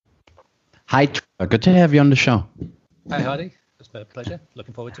Hi, Trevor. Good to have you on the show. Hi, Hardy. It's been a pleasure.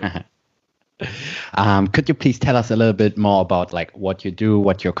 Looking forward to it. Could you please tell us a little bit more about like what you do,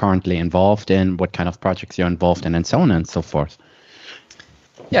 what you're currently involved in, what kind of projects you're involved in, and so on and so forth?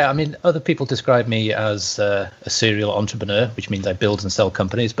 Yeah, I mean, other people describe me as a serial entrepreneur, which means I build and sell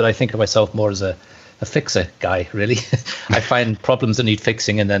companies, but I think of myself more as a fixer guy, really. I find problems that need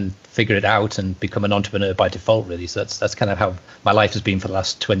fixing and then figure it out and become an entrepreneur by default, really. So that's kind of how my life has been for the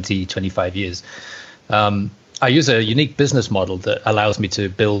last 20, 25 years. I use a unique business model that allows me to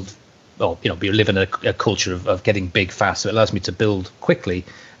build. Well, we live in a culture of getting big fast, so it allows me to build quickly.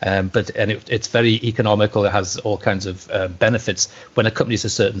 It's very economical. It has all kinds of benefits when a company is a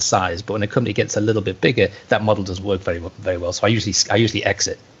certain size. But when a company gets a little bit bigger, that model doesn't work very well. So I usually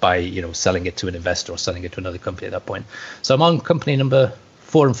exit by selling it to an investor or selling it to another company at that point. So I'm on company number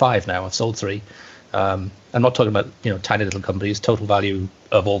 4 and 5 now. I've sold 3. I'm not talking about tiny little companies. Total value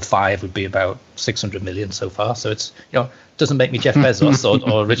of all 5 would be about 600 million so far. So it's doesn't make me Jeff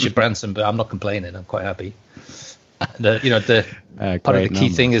Bezos or Richard Branson, but I'm not complaining. I'm quite happy. Part of the key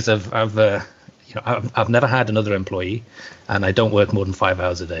thing is I've never had another employee, and I don't work more than 5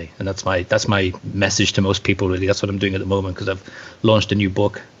 hours a day, and that's my message to most people. Really, that's what I'm doing at the moment, because I've launched a new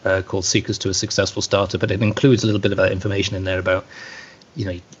book called Secrets to a Successful Startup, but it includes a little bit of that information in there about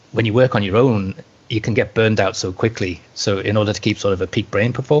when you work on your own, you can get burned out so quickly. So in order to keep sort of a peak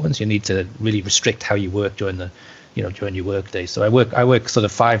brain performance, you need to really restrict how you work during your work day. So I work sort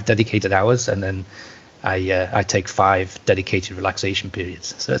of 5 dedicated hours, and then I take 5 dedicated relaxation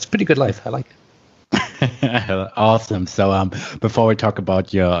periods. So it's a pretty good life. I like it. Awesome. So before we talk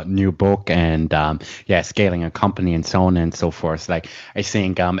about your new book and scaling a company and so on and so forth, like I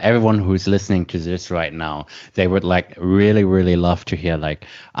think everyone who's listening to this right now, they would like really love to hear like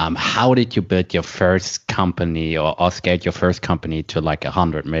how did you build your first company or scale your first company to like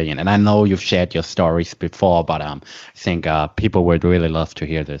 100 million? And I know you've shared your stories before, but I think people would really love to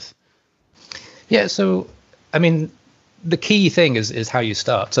hear this. Yeah. So I mean, the key thing is how you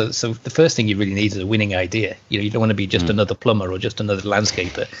start. So the first thing you really need is a winning idea. You don't want to be just another plumber or just another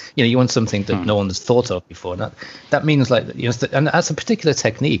landscaper. You want something that no one's thought of before. And that means like and that's a particular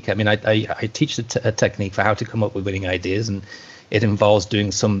technique. I mean, I teach a technique for how to come up with winning ideas, and it involves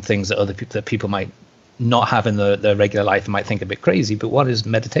doing some things that people might not have in their regular life and might think a bit crazy. But one is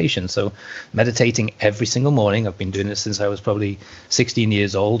meditation. So meditating every single morning. I've been doing this since I was probably 16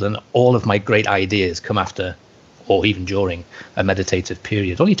 years old, and all of my great ideas come after or even during a meditative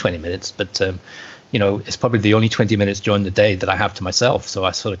period. Only 20 minutes, but it's probably the only 20 minutes during the day that I have to myself. So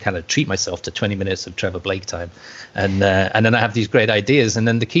I sort of kind of treat myself to 20 minutes of Trevor Blake time, and then I have these great ideas. And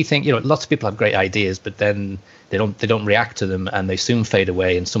then the key thing, lots of people have great ideas, but then they don't react to them, and they soon fade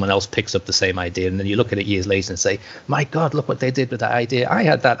away, and someone else picks up the same idea, and then you look at it years later and say, my God, look what they did with that idea. I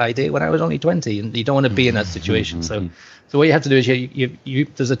had that idea when I was only 20, and you don't want to be in that situation. So what you have to do is you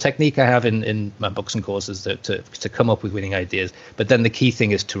there's a technique I have in my books and courses to come up with winning ideas. But then the key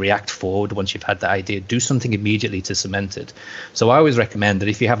thing is to react forward once you've had the idea. Do something immediately to cement it. So I always recommend that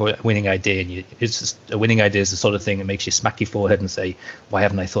if you have a winning idea, and a winning idea is the sort of thing that makes you smack your forehead and say, why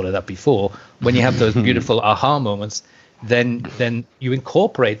haven't I thought of that before? When you have those beautiful aha moments, then you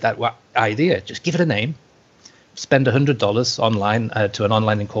incorporate that idea. Just give it a name. Spend $100 online to an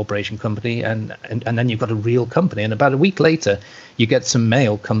online incorporation company, and then you've got a real company. And about a week later, you get some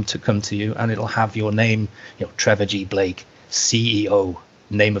mail come to you, and it'll have your name, Trevor G. Blake, CEO,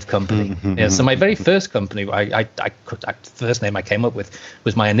 name of company. So my very first company, the first name I came up with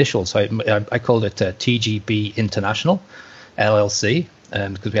was my initial. So I called it TGB International LLC.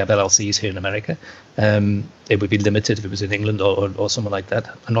 Because we have LLCs here in America. It would be limited if it was in England or somewhere like that.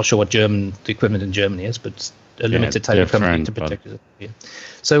 I'm not sure what the equivalent in Germany is, but it's a limited type of company to protect it. Yeah.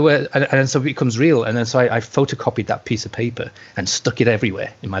 So and so it becomes real. And then so I photocopied that piece of paper and stuck it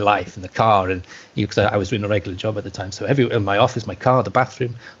everywhere in my life, in the car, and because I was doing a regular job at the time. So everywhere, in my office, my car, the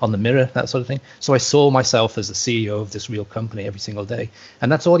bathroom, on the mirror, that sort of thing. So I saw myself as the CEO of this real company every single day.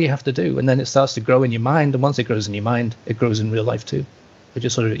 And that's all you have to do. And then it starts to grow in your mind. And once it grows in your mind, it grows in real life too.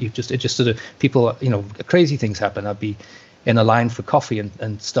 People, crazy things happen. I'd be in a line for coffee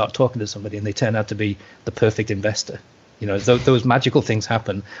and start talking to somebody, and they turn out to be the perfect investor. Those magical things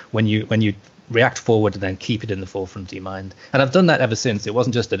happen when you react forward and then keep it in the forefront of your mind. And I've done that ever since. It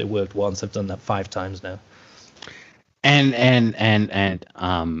wasn't just that it worked once. I've done that 5 times now. And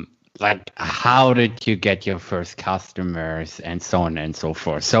like, how did you get your first customers and so on and so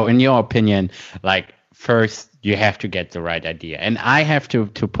forth? So in your opinion, like, first you have to get the right idea. And I have to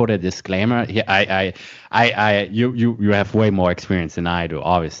put a disclaimer here. You have way more experience than I do,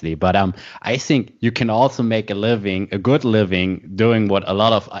 obviously, but I think you can also make a good living doing what a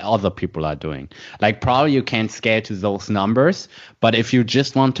lot of other people are doing. Like probably you can't scale to those numbers, but if you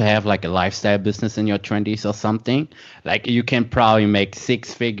just want to have like a lifestyle business in your 20s or something, like you can probably make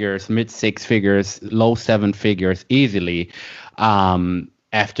 6 figures, mid 6 figures, low 7 figures easily.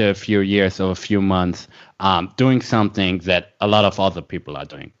 After a few years or a few months, doing something that a lot of other people are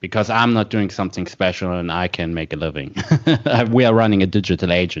doing, because I'm not doing something special and I can make a living. We are running a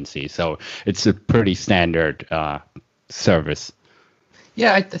digital agency, so it's a pretty standard service.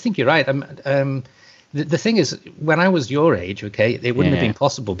 Yeah, I think you're right. The thing is, when I was your age, okay, it wouldn't have been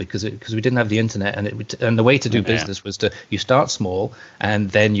possible because we didn't have the internet, and the way to do business was you start small,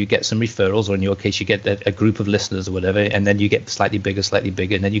 and then you get some referrals, or in your case, you get a group of listeners or whatever, and then you get slightly bigger,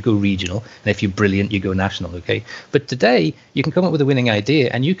 and then you go regional, and if you're brilliant, you go national, okay. But today, you can come up with a winning idea,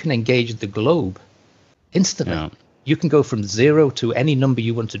 and you can engage the globe instantly. Yeah. You can go from 0 to any number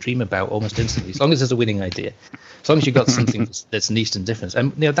you want to dream about almost instantly, as long as there's a winning idea, as long as you've got something that's niche and different.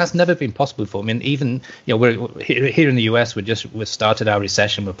 And that's never been possible before. I mean, even we're here in the US. We've started our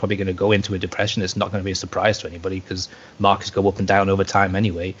recession. We're probably going to go into a depression. It's not going to be a surprise to anybody because markets go up and down over time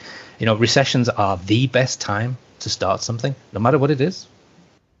anyway. Recessions are the best time to start something, no matter what it is.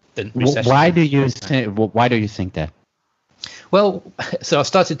 Why do you think that? Well, so I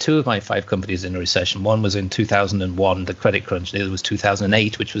started 2 of my 5 companies in a recession. One was in 2001, the credit crunch. The other was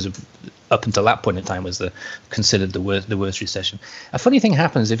 2008, which was up until that point in time was considered the worst recession. A funny thing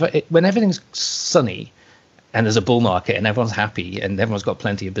happens when everything's sunny and there's a bull market and everyone's happy and everyone's got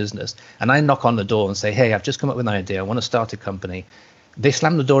plenty of business, and I knock on the door and say, "Hey, I've just come up with an idea. I want to start a company." They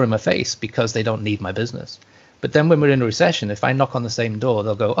slam the door in my face because they don't need my business. But then when we're in a recession, if I knock on the same door,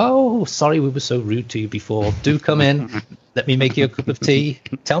 they'll go, "Oh, sorry, we were so rude to you before. Do come in. Let me make you a cup of tea.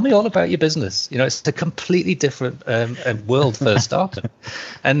 Tell me all about your business." It's a completely different world for a startup,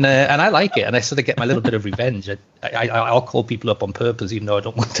 and I like it. And I sort of get my little bit of revenge. I'll call people up on purpose, even though I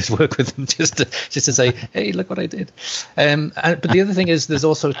don't want to work with them, just to say, "Hey, look what I did." But the other thing is, there's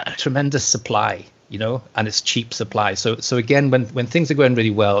also tremendous supply. And it's cheap supply. So again, when things are going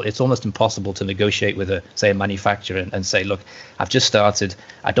really well, it's almost impossible to negotiate with a manufacturer and say, "Look, I've just started.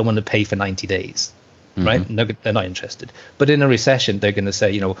 I don't want to pay for 90 days." Mm-hmm. Right? No, they're not interested. But in a recession, they're going to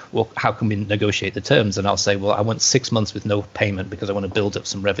say, "Well, how can we negotiate the terms?" And I'll say, "Well, I want 6 months with no payment because I want to build up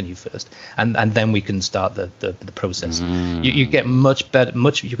some revenue first, and then we can start the process." Mm. You get much better,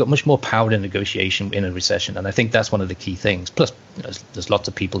 you've got much more power in negotiation in a recession, and I think that's one of the key things. Plus, there's lots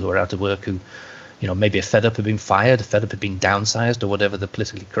of people who are out of work who maybe are fed up of being fired, fed up of being downsized, or whatever the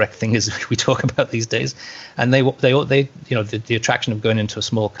politically correct thing is we talk about these days. And they the attraction of going into a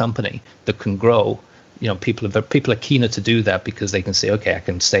small company that can grow, people are keener to do that because they can say, "Okay, I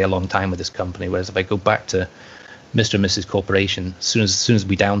can stay a long time with this company." Whereas if I go back to Mr. and Mrs. Corporation, as soon as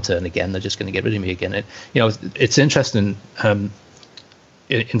we downturn again, they're just going to get rid of me again. It's interesting.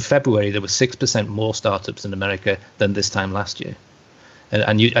 In February, there were 6% more startups in America than this time last year.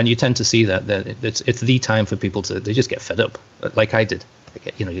 And you tend to see that it's the time for people they just get fed up, like I did.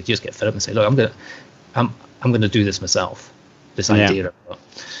 You just get fed up and say, "Look, I'm going to do this myself, this idea,"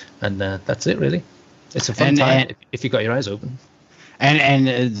 and that's it really. It's a fun time if you got your eyes open. And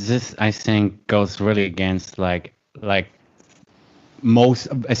this, I think, goes really against like most.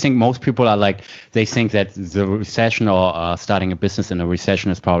 I think most people are like, they think that the recession or starting a business in a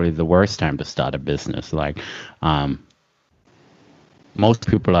recession is probably the worst time to start a business. Most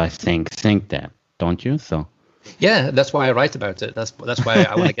people, I think that, don't you? So yeah, that's why I write about it. That's why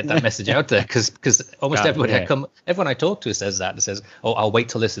I want to get that message out there, because almost everyone I talk to says that. It says, "Oh, I'll wait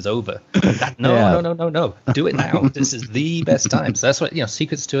till this is over." No, do it now. This is the best time. So that's what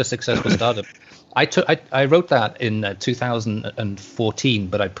secrets to a successful startup. I wrote that in 2014,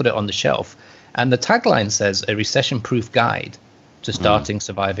 but I put it on the shelf, and the tagline says "A recession-proof guide to starting,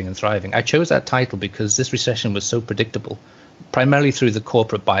 surviving, and thriving." I chose that title because this recession was so predictable. Primarily through the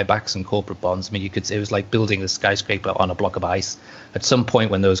corporate buybacks and corporate bonds. I mean, it was like building a skyscraper on a block of ice. At some point,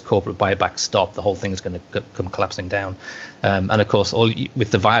 when those corporate buybacks stop, the whole thing is going to come collapsing down. And of course,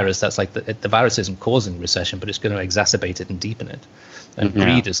 with the virus, that's like the virus isn't causing recession, but it's going to exacerbate it and deepen it. And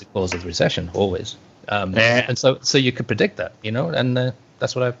greed is the cause of the recession always. And so you could predict that, and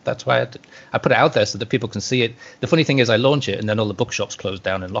that's why I put it out there so that people can see it. The funny thing is, I launch it and then all the bookshops close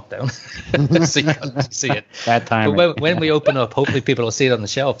down in lockdown, so you can't see it. That time. But when we open up, hopefully people will see it on the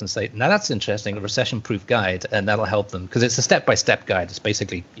shelf and say, "Now that's interesting, a recession-proof guide," and that'll help them because it's a step-by-step guide. It's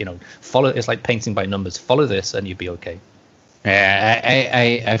basically, follow. It's like painting by numbers. Follow this, and you'll be okay.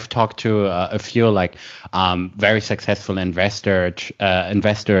 I've talked to a few like very successful investors,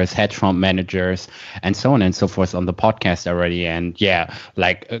 hedge fund managers, and so on and so forth on the podcast already. And yeah,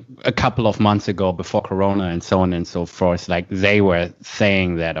 like a couple of months ago, before Corona and so on and so forth, like they were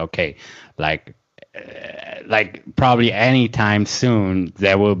saying that okay, like probably anytime soon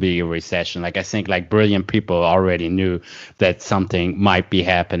there will be a recession. Like I think like brilliant people already knew that something might be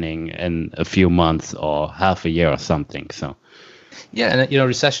happening in a few months or half a year or something. So. Yeah, and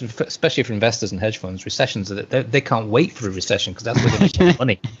recession, especially for investors and hedge funds, recessions they can't wait for a recession because that's where they make their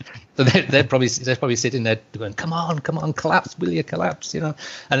money. So they're probably sitting there going, come on, collapse, will you collapse? And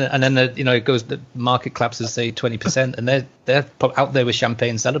then it goes, the market collapses say 20%, and they're out there with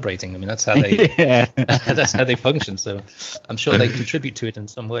champagne celebrating. I mean, that's how they that's how they function. So I'm sure they contribute to it in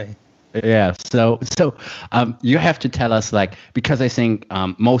some way. Yeah. So you have to tell us, like, because I think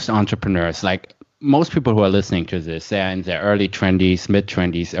most entrepreneurs, like most people who are listening to this, they're in their early 20s, mid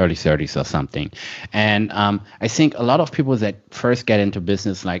 20s, early 30s or something. And I think a lot of people that first get into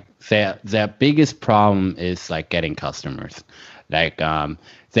business, like their biggest problem is like getting customers. Like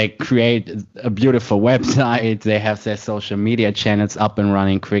they create a beautiful website, they have their social media channels up and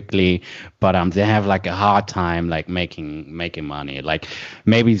running quickly, but they have like a hard time like making money. Like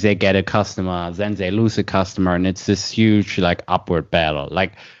maybe they get a customer, then they lose a customer, and it's this huge like upward battle.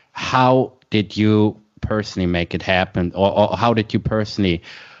 Like how did you personally make it happen, or how did you personally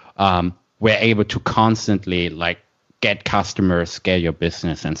were able to constantly like get customers, scale your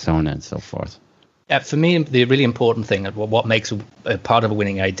business, and so on and so forth? For me, the really important thing, what makes a part of a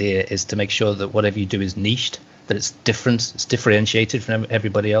winning idea, is to make sure that whatever you do is niched, that it's different, it's differentiated from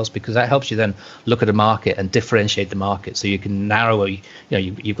everybody else, because that helps you then look at a market and differentiate the market. So you can narrow,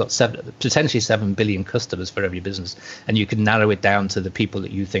 you've got potentially 7 billion customers for every business, and you can narrow it down to the people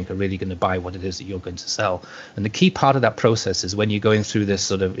that you think are really going to buy what it is that you're going to sell. And the key part of that process is when you're going through this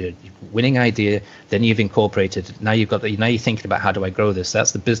sort of winning idea, then you've incorporated. Now you're thinking about, how do I grow this?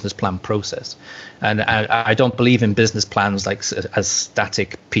 That's the business plan process. And I don't believe in business plans like as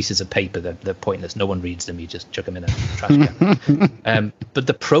static pieces of paper. They're pointless. No one reads them. You just chuck them in a trash can. But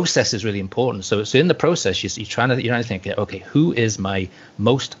the process is really important. So in the process, you're trying to think, okay, who is my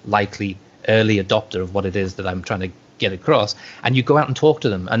most likely early adopter of what it is that I'm trying to get across, and you go out and talk to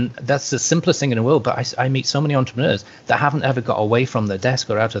them. And that's the simplest thing in the world, but I meet so many entrepreneurs that haven't ever got away from their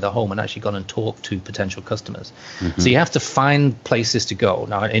desk or out of their home and actually gone and talked to potential customers. So you have to find places to go.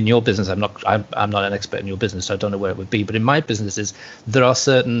 Now in your business, I'm not an expert in your business, so I don't know where it would be, but in my businesses there are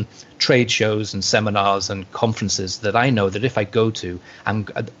certain trade shows and seminars and conferences that I know that if I go to, I'm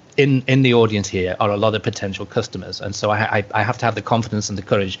in the audience here are a lot of potential customers, and so I have to have the confidence and the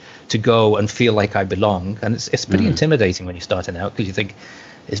courage to go and feel like I belong. And it's pretty intimidating when you're starting out, because you think,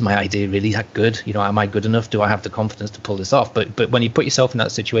 is my idea really that good? Am I good enough? Do I have the confidence to pull this off? But when you put yourself in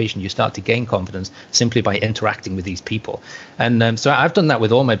that situation, you start to gain confidence simply by interacting with these people. And so I've done that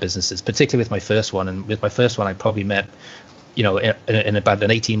with all my businesses, particularly with my first one. And with my first one, I probably met, in about an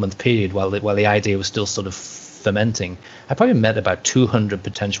 18-month period while the idea was still sort of fermenting, I probably met about 200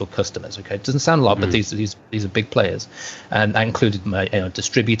 potential customers. Okay, it doesn't sound a lot, but these are big players, and that included my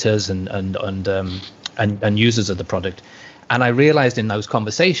distributors and users of the product. And I realized in those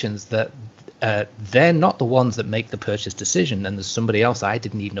conversations that they're not the ones that make the purchase decision, and there's somebody else I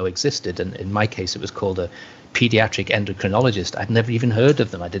didn't even know existed. And in my case, it was called a pediatric endocrinologist. I'd never even heard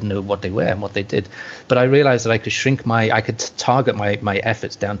of them. I didn't know what they were and what they did. But I realized that I could target my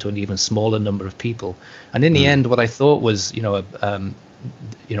efforts down to an even smaller number of people. And in the end, what I thought was, the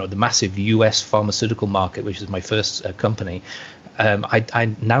massive US pharmaceutical market, which is my first company,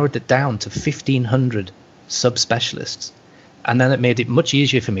 I narrowed it down to 1,500 subspecialists. And then it made it much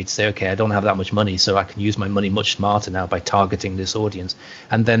easier for me to say, okay, I don't have that much money, so I can use my money much smarter now by targeting this audience.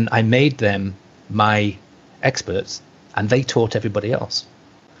 And then I made them my experts, and they taught everybody else.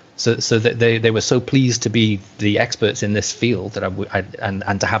 So that they were so pleased to be the experts in this field that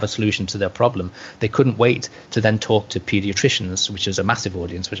and to have a solution to their problem. They couldn't wait to then talk to pediatricians, which is a massive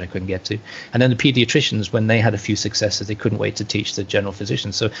audience, which I couldn't get to. And then the pediatricians, when they had a few successes, they couldn't wait to teach the general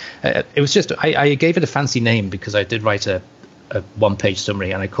physicians. So it was just, I gave it a fancy name because I did write a one-page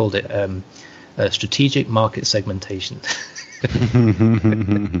summary, and I called it strategic market segmentation.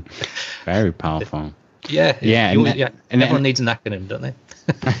 Very powerful. Yeah. And everyone needs an acronym, don't they?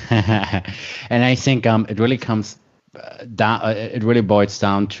 And I think it really comes down. It really boils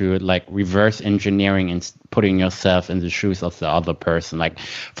down to like reverse engineering and putting yourself in the shoes of the other person. Like,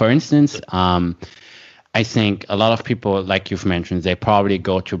 for instance, I think a lot of people, like you've mentioned, they probably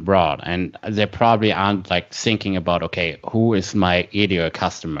go too broad and they probably aren't like thinking about, okay, who is my ideal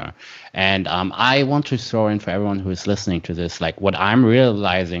customer? And I want to throw in for everyone who is listening to this, like what I'm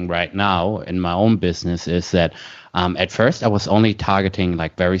realizing right now in my own business is that at first I was only targeting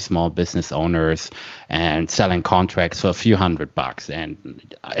like very small business owners and selling contracts for a few $100.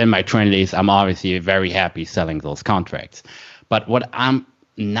 And in my 20s, I'm obviously very happy selling those contracts. But what I'm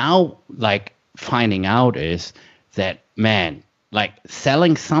now like finding out is that, man, like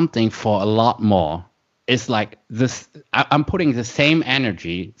selling something for a lot more is like this. I'm putting the same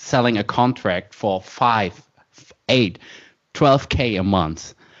energy selling a contract for 5, 8, 12K a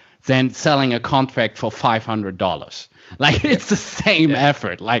month than selling a contract for $500. Like it's the same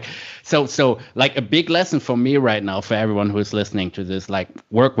effort. Like so like a big lesson for me right now for everyone who's listening to this, like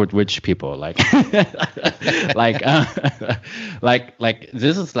work with rich people. Like like like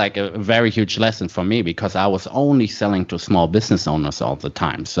this is like a very huge lesson for me because I was only selling to small business owners all the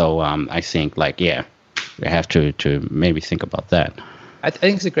time. So I think like we have to maybe think about that. I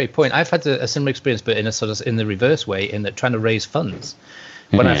think it's a great point. I've had a similar experience, but in a sort of in the reverse way, in that trying to raise funds.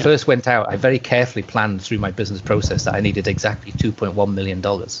 When I first went out, I very carefully planned through my business process that I needed exactly $2.1 million.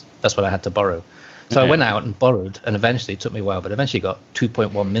 That's what I had to borrow. So I went out and borrowed, and eventually, it took me a while, but eventually got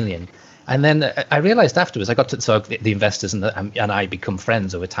 2.1 million. And then I realized afterwards, I got to, so the investors and I become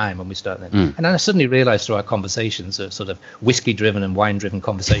friends over time, and we start then. And then I suddenly realized through our conversations, sort of whiskey-driven and wine-driven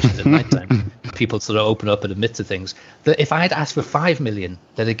conversations at night time, people sort of open up and admit to things, that if I had asked for 5 million,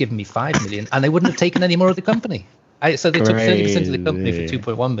 they'd have given me 5 million, and they wouldn't have taken any more of the company. So they took 30% of the company for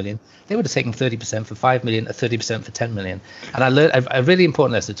 2.1 million. They would have taken 30% for 5 million, or 30% for 10 million. And I learned a really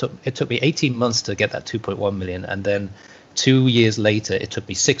important lesson. It took me 18 months to get that 2.1 million, and then 2 years later, it took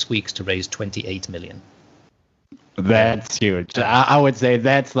me 6 weeks to raise 28 million. That's huge. I would say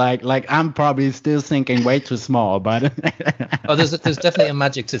that's like I'm probably still thinking way too small, but oh, there's definitely a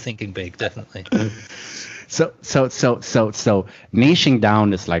magic to thinking big, definitely. So niching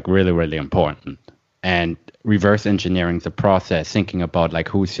down is like really, really important. And reverse engineering the process, thinking about like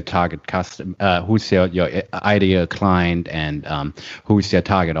who's your target customer, who's your ideal client, and who's your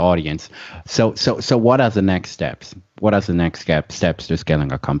target audience. So what are the next steps? What are the next steps to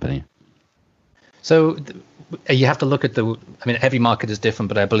scaling a company? So you have to look at every market is different,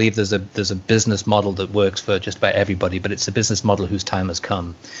 but I believe there's a business model that works for just about everybody, but it's a business model whose time has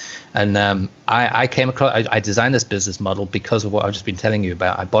come. And I came across, I designed this business model because of what I've just been telling you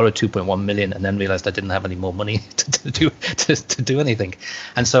about. I borrowed 2.1 million and then realized I didn't have any more money to do anything.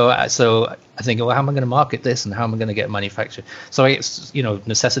 And so I think, well, how am I going to market this and how am I going to get it manufactured? So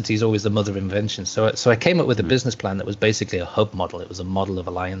necessity is always the mother of invention. So I came up with a business plan that was basically a hub model. It was a model of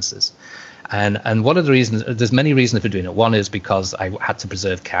alliances. And one of the reasons, there's many reasons for doing it. One is because I had to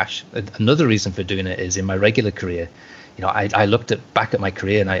preserve cash. Another reason for doing it is in my regular career, I looked back at my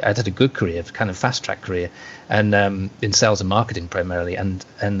career, and I had a good career, kind of fast track career, and in sales and marketing primarily. And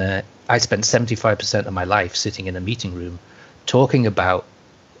I spent 75% of my life sitting in a meeting room talking about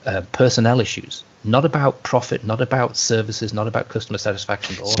personnel issues, not about profit, not about services, not about customer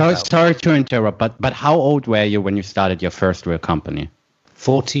satisfaction. But sorry to interrupt, but how old were you when you started your first real company?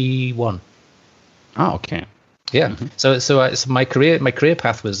 41. Oh, okay. Yeah. Mm-hmm. So my career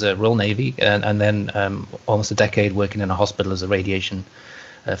path was Royal Navy, and then almost a decade working in a hospital as a radiation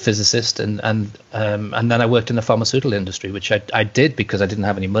physicist, and then I worked in the pharmaceutical industry, which I did because I didn't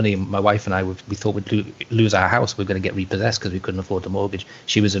have any money. My wife and I we thought we'd lose our house. We were going to get repossessed because we couldn't afford the mortgage.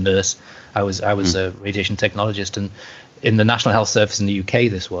 She was a nurse. I was a radiation technologist, and in the National Health Service in the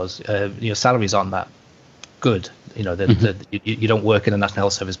UK, this was salaries aren't that good. You don't work in the National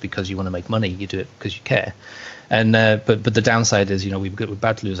Health Service because you want to make money. You do it because you care. And but the downside is, we're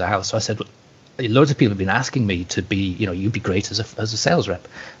about to lose our house. So I said, loads of people have been asking me to be, you'd be great as a sales rep,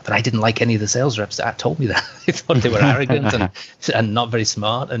 but I didn't like any of the sales reps that told me that. I thought they were arrogant and not very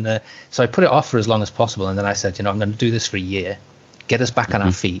smart. And so I put it off for as long as possible. And then I said, I'm going to do this for a year, get us back on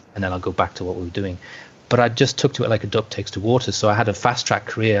our feet, and then I'll go back to what we were doing. But I just took to it like a duck takes to water. So I had a fast track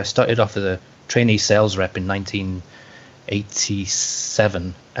career. I started off as a trainee sales rep in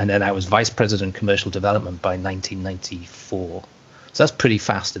 1987, and then I was vice president commercial development by 1994. So that's pretty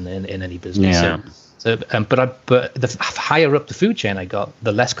fast in any business. Yeah. But the higher up the food chain I got,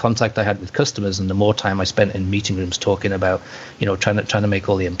 the less contact I had with customers, and the more time I spent in meeting rooms talking about, trying to make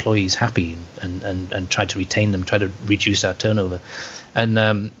all the employees happy and try to retain them, try to reduce our turnover,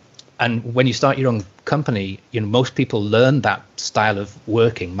 and when you start your own company, most people learn that style of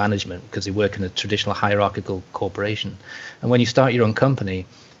working management because they work in a traditional hierarchical corporation. And when you start your own company,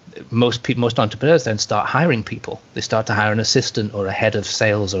 most entrepreneurs then start hiring people. They start to hire an assistant or a head of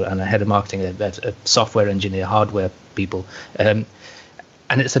sales and a head of marketing, a software engineer, hardware people. And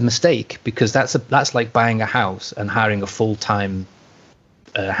it's a mistake, because that's like buying a house and hiring a full-time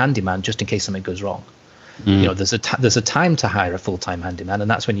handyman just in case something goes wrong. There's a time to hire a full-time handyman,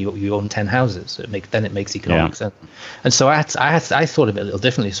 and that's when you own 10 houses. It makes economic sense. And so I thought of it a little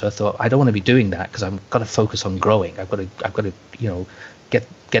differently. So I thought, I don't want to be doing that, because I've got to focus on growing. I've got to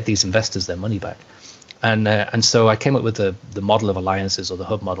get these investors their money back. And so I came up with the model of alliances, or the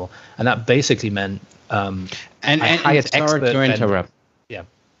hub model, and that basically meant and sorry to interrupt. Yeah.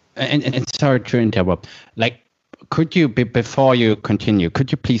 And sorry to interrupt. Like, could you, before you continue,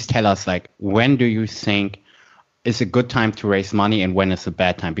 could you please tell us, like, when do you think is a good time to raise money and when is a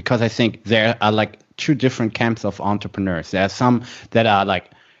bad time? Because I think there are like two different camps of entrepreneurs. There are some that are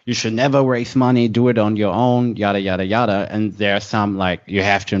like, you should never raise money, do it on your own, yada, yada, yada. And there are some like, you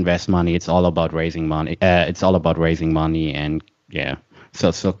have to invest money. It's all about raising money. And yeah.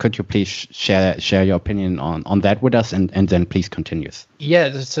 So could you please share your opinion on that with us, and then please continue.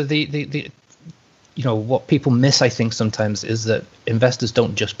 Yeah. So the what people miss, I think, sometimes is that investors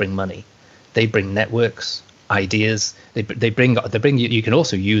don't just bring money; they bring networks, ideas. They bring you can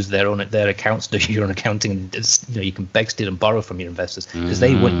also use their accounts, do your own accounting, and you can beg, steal, and borrow from your investors, because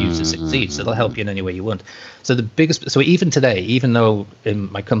they want you to succeed, so they'll help you in any way you want. So so even today, even though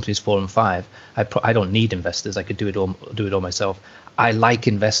in my company's 4 and 5, I don't need investors. I could do it all myself. I like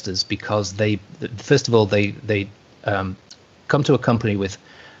investors because first of all they come to a company with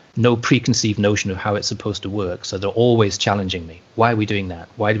no preconceived notion of how it's supposed to work. So they're always challenging me. Why are we doing that?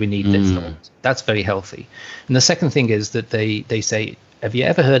 Why do we need this? That's very healthy. And the second thing is that they say, have you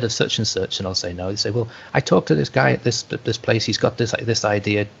ever heard of such and such? And I'll say no. They say, well, I talked to this guy at this place. He's got this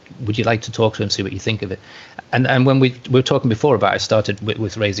idea. Would you like to talk to him, see what you think of it? And when we were talking before about, I started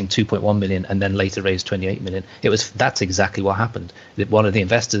with raising 2.1 million and then later raised 28 million. That's exactly what happened. One of the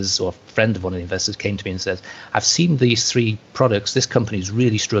investors, or a friend of one of the investors, came to me and says, I've seen these 3 products. This company's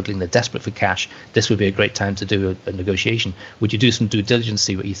really struggling. They're desperate for cash. This would be a great time to do a negotiation. Would you do some due diligence,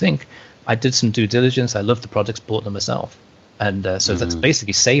 see what you think? I did some due diligence. I loved the products, bought them myself. And so that's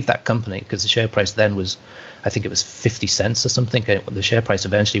basically saved that company, because the share price then was, I think it was 50 cents or something. The share price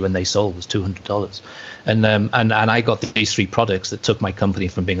eventually when they sold was $200. And I got these 3 products that took my company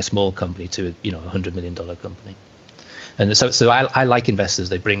from being a small company to a $100 million company. And so I like investors.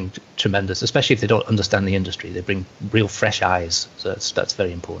 They bring tremendous, especially if they don't understand the industry, they bring real fresh eyes. So that's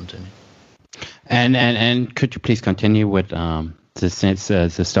very important to me. And could you please continue with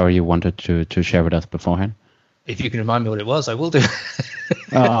the story you wanted to share with us beforehand? If you can remind me what it was, I will do.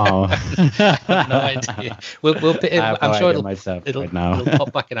 Oh, no idea. I'm sure it'll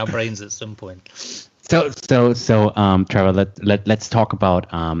pop back in our brains at some point. So, Trevor, let's talk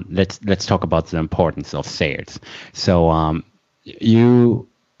about the importance of sales. So, you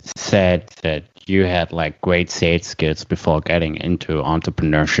said that you had like great sales skills before getting into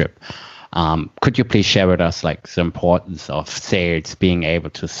entrepreneurship. Could you please share with us like the importance of sales, being able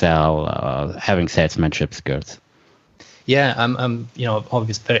to sell, having salesmanship skills? Yeah, I'm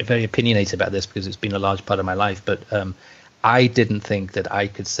obviously very, very opinionated about this because it's been a large part of my life. But I didn't think that I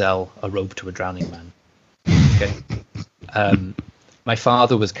could sell a rope to a drowning man. Okay. My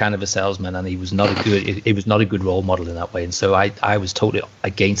father was kind of a salesman, and he was not a good role model in that way. And so I was totally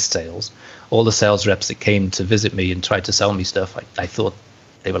against sales. All the sales reps that came to visit me and tried to sell me stuff, I thought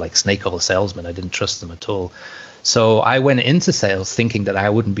they were like snake oil salesmen. I didn't trust them at all. So I went into sales thinking that I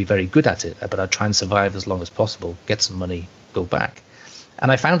wouldn't be very good at it, but I'd try and survive as long as possible, get some money, go back.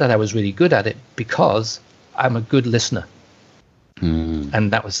 And I found out I was really good at it because I'm a good listener.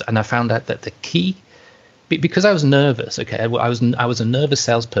 And I found out that the key, because I was nervous. Okay, I was a nervous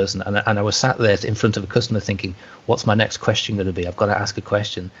salesperson, and I was sat there in front of a customer thinking, what's my next question going to be? I've got to ask a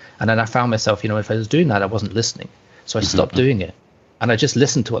question. And then I found myself, if I was doing that, I wasn't listening. So I stopped doing it. And I just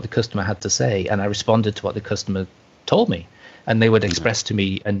listened to what the customer had to say, and I responded to what the customer told me. And they would express to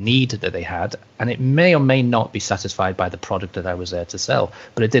me a need that they had, and it may or may not be satisfied by the product that I was there to sell,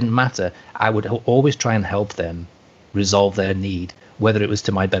 but it didn't matter. I would always try and help them resolve their need, whether it was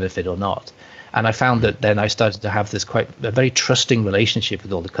to my benefit or not. And I found that then I started to have this a very trusting relationship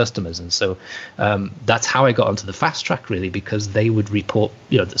with all the customers. And so that's how I got onto the fast track, really, because they would report,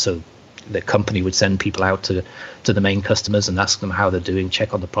 so the company would send people out to the main customers and ask them how they're doing,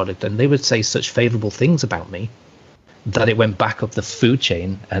 check on the product, and they would say such favorable things about me that it went back up the food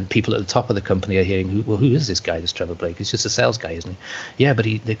chain, and people at the top of the company are hearing, who is this guy, this Trevor Blake? He's just a sales guy, isn't he? Yeah, but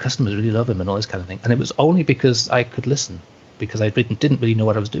the customers really love him and all this kind of thing. And it was only because I could listen, because I didn't really know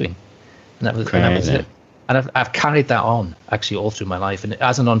what I was doing. And that was it. And I've carried that on actually all through my life. And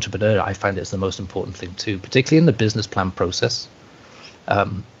as an entrepreneur, I find it's the most important thing too, particularly in the business plan process. I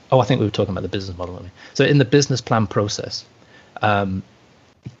think we were talking about the business model, weren't we? So in the business plan process,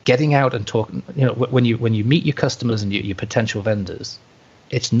 getting out and talking, when you meet your customers and your potential vendors,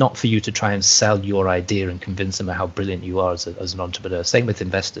 it's not for you to try and sell your idea and convince them of how brilliant you are as an entrepreneur. Same with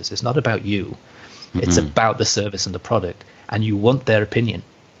investors. It's not about you. It's about the service and the product, and you want their opinion.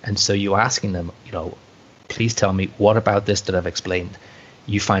 And so you're asking them, please tell me, what about this that I've explained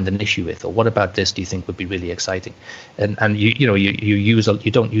you find an issue with, or what about this do you think would be really exciting? And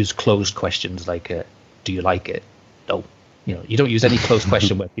you don't use closed questions like do you like it? No. You don't use any closed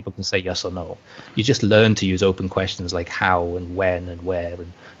question where people can say yes or no. You just learn to use open questions like how and when and where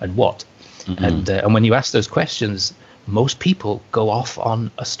and what. And when you ask those questions, most people go off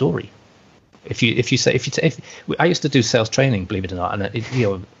on a story. If I used to do sales training, believe it or not, and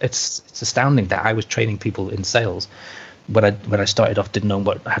it's astounding that I was training people in sales when I started off,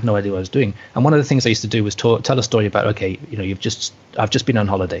 had no idea what I was doing. And one of the things I used to do was tell a story about, okay, I've just been on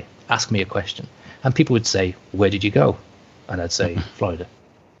holiday, ask me a question. And people would say, where did you go? And I'd say, Florida.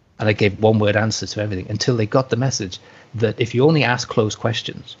 And I gave one word answers to everything until they got the message that if you only ask closed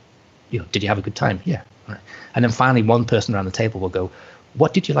questions, did you have a good time? Yeah. All right. And then finally one person around the table will go,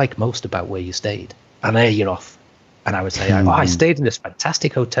 what did you like most about where you stayed? And there you're off. And I would say, I stayed in this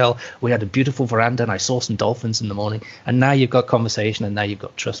fantastic hotel. We had a beautiful veranda and I saw some dolphins in the morning. And now you've got conversation, and now you've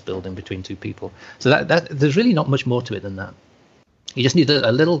got trust building between two people. So that there's really not much more to it than that. You just need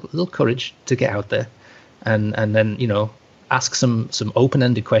a little courage to get out there and then, ask some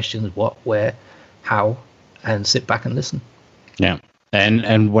open-ended questions, what, where, how, and sit back and listen. Yeah.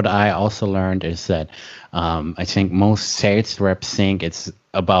 And what I also learned is that I think most sales reps think it's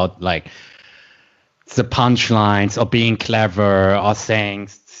about like the punchlines or being clever or saying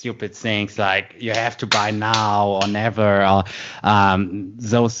stupid things like you have to buy now or never, or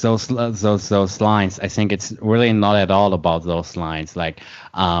those lines. I think it's really not at all about those lines,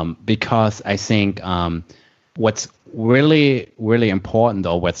 because I think what's really, really important,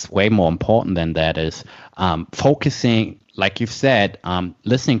 or what's way more important than that, is focusing, like you've said,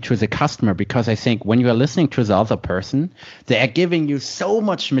 listening to the customer, because I think when you're listening to the other person, they are giving you so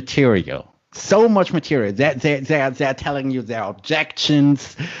much material. They're telling you their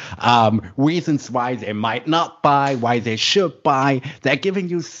objections, reasons why they might not buy, why they should buy. They're giving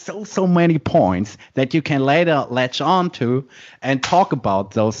you so many points that you can later latch on to and talk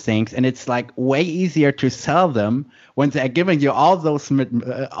about those things. And it's like way easier to sell them when they're giving you all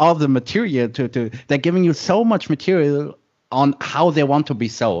the material they're giving you so much material on how they want to be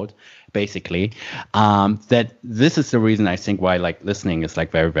sold, basically, that this is the reason I think why listening is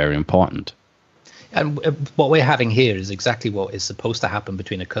very, very important. And what we're having here is exactly what is supposed to happen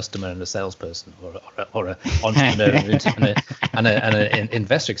between a customer and a salesperson, or an entrepreneur and an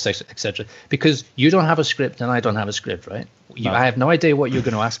investor, etc. Because you don't have a script and I don't have a script, right? I have no idea what you're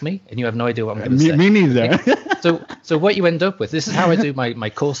going to ask me, and you have no idea what I'm going to say. Me neither. So what you end up with, this is how I do my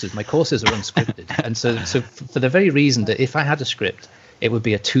courses. My courses are unscripted, and so for the very reason that if I had a script, it would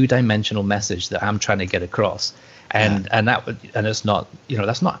be a two-dimensional message that I'm trying to get across. And it's not,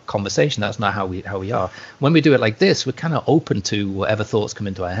 that's not conversation. That's not how we are. When we do it like this, we're kind of open to whatever thoughts come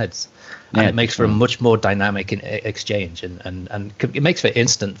into our heads, and it makes for a much more dynamic exchange, and it makes for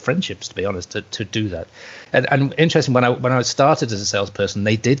instant friendships, to be honest, to do that. And interesting, when I started as a salesperson,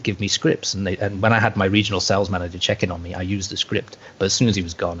 they did give me scripts, and when I had my regional sales manager check in on me, I used the script. But as soon as he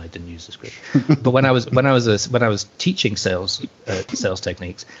was gone, I didn't use the script. But when I was teaching sales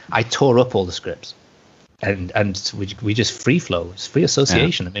techniques, I tore up all the scripts. And we just free flow. It's free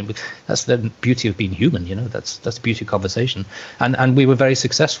association. I mean, that's the beauty of being human. That's the beauty of conversation. And we were very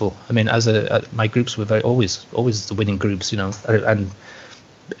successful. I mean, my groups were always the winning groups. And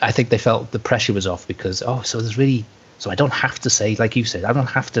I think they felt the pressure was off because so I don't have to say, like you said, I don't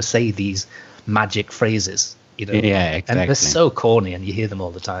have to say these magic phrases. Yeah, exactly. And they're so corny, and you hear them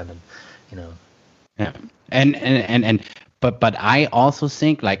all the time. And Yeah, and. But I also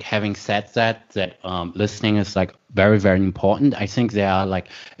think, having said that listening is very, very important. I think there are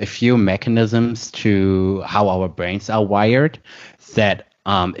a few mechanisms to how our brains are wired that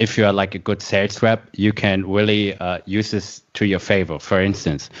if you're a good sales rep, you can really use this to your favor. For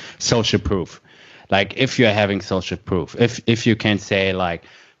instance, social proof. If you're having social proof, if you can say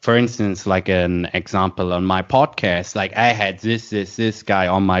for instance, like an example on my podcast, like I had this guy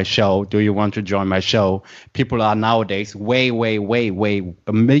on my show. Do you want to join my show? People are nowadays way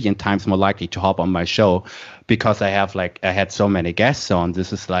a million times more likely to hop on my show because I had so many guests on.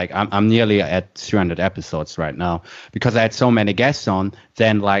 This is like I'm nearly at 300 episodes right now because I had so many guests on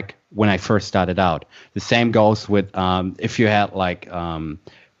than like when I first started out. The same goes with if you had like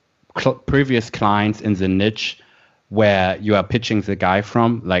previous clients in the niche where you are pitching the guy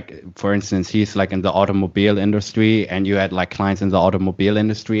from, like for instance, he's like in the automobile industry and you had like clients in the automobile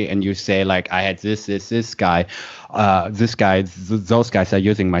industry and you say like, I had this guy, those guys are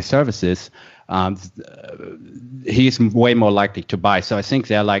using my services. He's way more likely to buy. So I think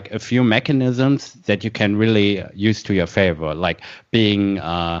there are like a few mechanisms that you can really use to your favor, like being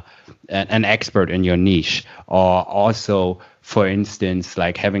an expert in your niche, or also, for instance,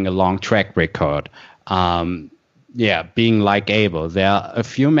 like having a long track record. Being likable. There are a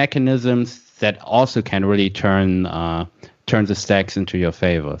few mechanisms that also can really turn the stacks into your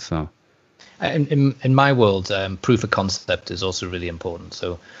favor. So, in my world, proof of concept is also really important.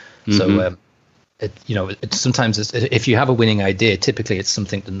 So, sometimes if you have a winning idea, typically it's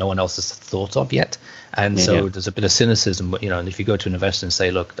something that no one else has thought of yet. And so there's a bit of cynicism, and if you go to an investor and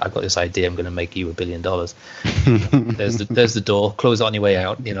say, look, I've got this idea, I'm going to make you $1 billion. there's the door, close it on your way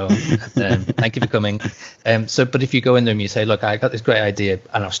out, thank you for coming. But if you go in there and you say, look, I got this great idea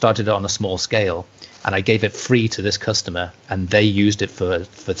and I've started it on a small scale and I gave it free to this customer and they used it for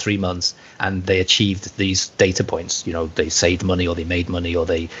 3 months and they achieved these data points, they saved money or they made money or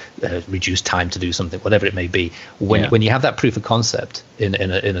they reduced time to do something, whatever it may be. When you have that proof of concept in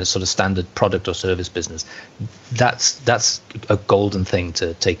a sort of standard product or service business, that's a golden thing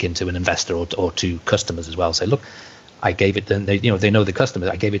to take into an investor or to customers as well. Say, look, I gave it, then they know the customers.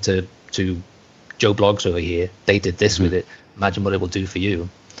 I gave it to Joe Blogs over here. They did this with it. Imagine what it will do for you.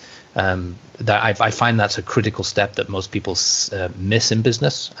 That I find that's a critical step that most people miss in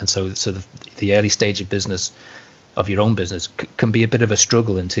business, and so the early stage of business, of your own business, can be a bit of a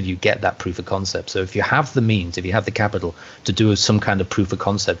struggle until you get that proof of concept. So if you have the means, if you have the capital to do some kind of proof of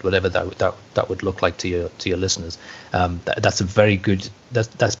concept, whatever that would look like to your listeners, that's a very good.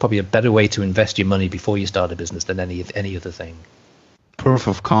 That's probably a better way to invest your money before you start a business than any other thing. Proof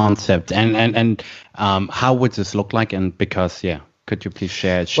of concept, and how would this look like? And because could you please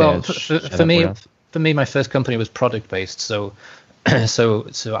share for me, my first company was product based. So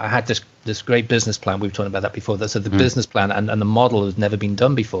I had this great business plan. We were talking about that before. So the business plan and the model has never been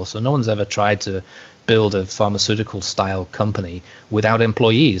done before. So no one's ever tried to build a pharmaceutical style company without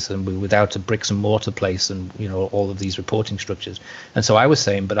employees and without a bricks and mortar place and all of these reporting structures. And so I was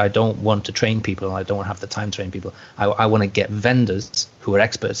saying, but I don't want to train people and I don't have the time to train people. I want to get vendors who are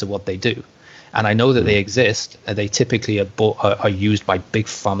experts at what they do. And I know that they exist. They typically are used by big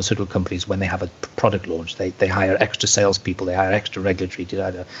pharmaceutical companies when they have a product launch. They hire extra salespeople. They hire extra regulatory.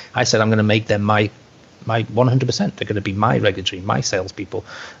 I said I'm going to make them my 100%. They're going to be my regulatory, my salespeople.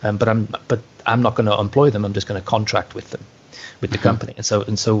 But I'm not going to employ them. I'm just going to contract with them, with the company. And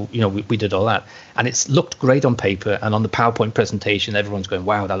so we did all that. And it's looked great on paper. And on the PowerPoint presentation, everyone's going,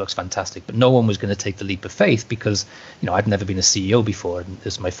 wow, that looks fantastic. But no one was going to take the leap of faith because I'd never been a CEO before. And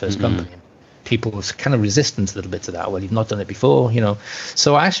this is my first company. People was kind of resistant a little bit to that. Well, you've not done it before,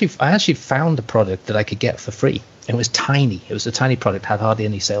 So I actually found a product that I could get for free. It was tiny. It was a tiny product, had hardly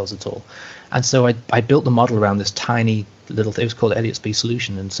any sales at all. And so I built the model around this tiny little thing. It was called Elliott's B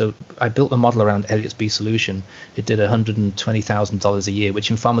Solution. And so I built the model around Elliott's B Solution. It did $120,000 a year,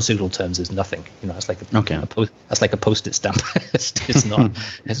 which in pharmaceutical terms is nothing. It's like that's like a post-it stamp. it's not.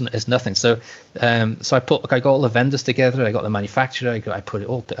 It's nothing. So I got all the vendors together. I got the manufacturer. I put it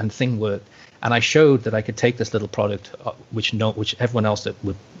all, and the thing worked. And I showed that I could take this little product, which everyone else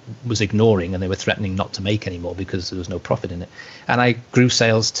was ignoring, and they were threatening not to make anymore because there was no profit in it. And I grew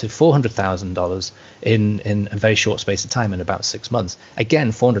sales to $400,000 in a very short space of time, in about 6 months.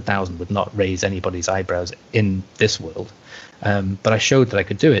 Again, 400,000 would not raise anybody's eyebrows in this world, but I showed that I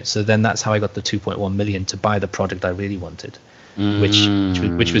could do it. So then that's how I got the 2.1 million to buy the product I really wanted,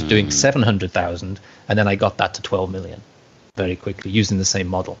 which was doing 700,000, and then I got that to 12 million very quickly using the same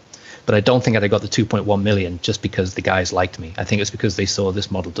model. But I don't think I'd have got the 2.1 million just because the guys liked me. I think it's because they saw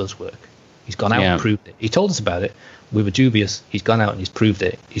this model does work. He's gone out and proved it. He told us about it. We were dubious. He's gone out and he's proved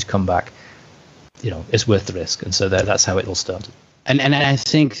it. He's come back. It's worth the risk. And so that's how it all started. And I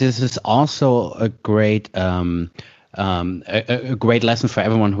think this is also a great a great lesson for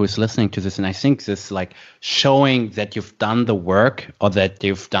everyone who is listening to this. And I think this showing that you've done the work or that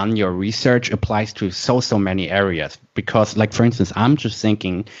you've done your research applies to so many areas. Because for instance, I'm just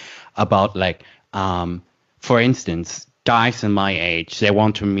thinking about for instance, guys in my age, they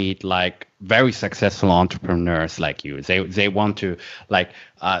want to meet like very successful entrepreneurs like you. They want to like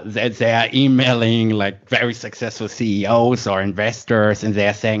they are emailing like very successful CEOs or investors, and they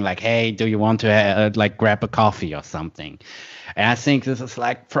are saying like, hey, do you want to like grab a coffee or something? And I think this is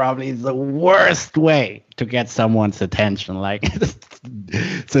like probably the worst way to get someone's attention, like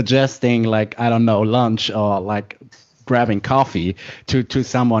suggesting like, I don't know, lunch or like grabbing coffee to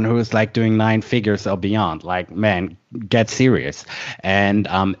someone who's like doing 9 figures or beyond. Like, man, get serious. And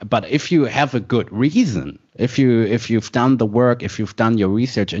but if you have a good reason, if you've done the work, if you've done your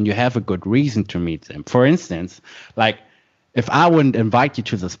research and you have a good reason to meet them, for instance, like if I wouldn't invite you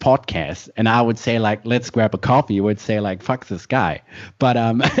to this podcast and I would say like, let's grab a coffee, you would say like, fuck this guy. But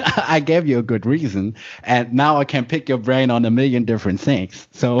I gave you a good reason, and now I can pick your brain on a million different things.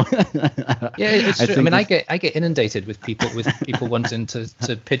 So yeah, it's true. I mean, I get inundated with people wanting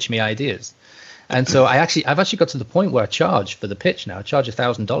to pitch me ideas. And so I've actually got to the point where I charge for the pitch now. I charge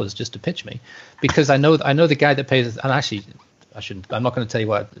 $1,000 just to pitch me, because I know the guy that pays. And actually, I'm not going to tell you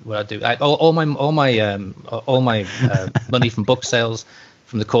what I do. All my money from book sales,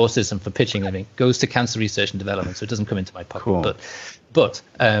 from the courses, and for pitching, I mean, goes to cancer research and development, so it doesn't come into my pocket. Cool. But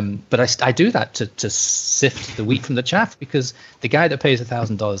I do that to sift the wheat from the chaff, because the guy that pays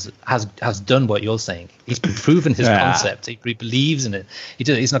 $1,000 has done what you're saying. He's proven his concept. He believes in it.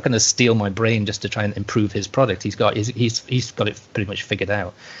 He's not going to steal my brain just to try and improve his product. He's got it pretty much figured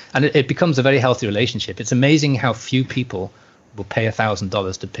out, and it becomes a very healthy relationship. It's amazing how few people will pay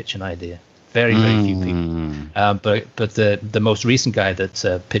 $1,000 to pitch an idea. Very, very few people. But the most recent guy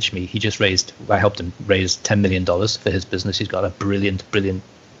that pitched me, I helped him raise $10 million for his business. He's got a brilliant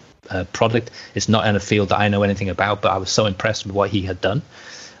product. It's not in a field that I know anything about, but I was so impressed with what he had done.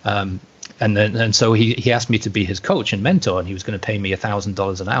 And so he asked me to be his coach and mentor, and he was going to pay me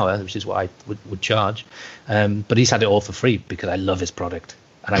 $1,000 an hour, which is what I would charge. But he's had it all for free because I love his product.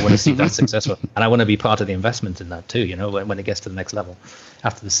 And I want to see that successful, and I want to be part of the investment in that too. You know, when it gets to the next level,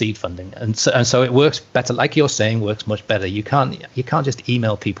 after the seed funding, and so it works better. Like you're saying, works much better. You can't just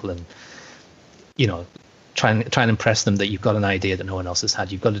email people and, you know, try and impress them that you've got an idea that no one else has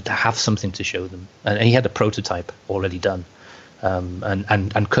had. You've got to have something to show them, and he had a prototype already done,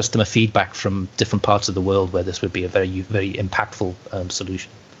 and customer feedback from different parts of the world where this would be a very, very impactful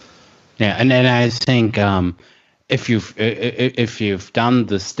solution. Yeah, and I think. If you've done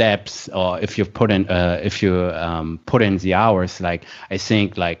the steps, or if you've put in put in the hours, like I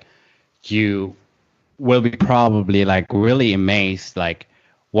think like you will be probably like really amazed like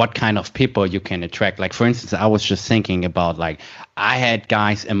what kind of people you can attract. Like for instance, I was just thinking about like I had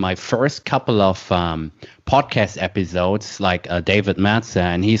guys in my first couple of podcast episodes like David Matza,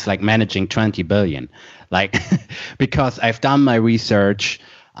 and he's like managing 20 billion, like because I've done my research.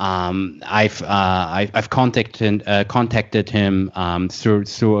 I've contacted him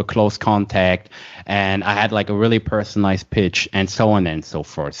through a close contact, and I had like a really personalized pitch, and so on and so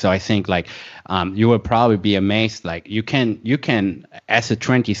forth. So I think like you will probably be amazed. Like you can as a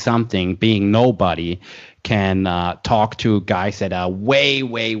 20-something being nobody can talk to guys that are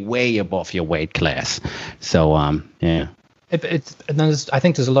way above your weight class. So yeah. I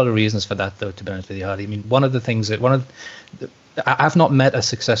think there's a lot of reasons for that, though, to be honest with you, Hardy. I mean, I've not met a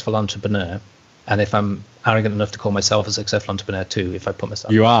successful entrepreneur, and if I'm arrogant enough to call myself a successful entrepreneur too, if I put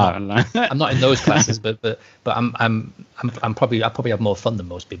myself, you are. I'm not in those classes, but I'm probably I probably have more fun than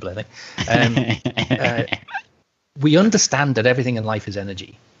most people, I think. We understand that everything in life is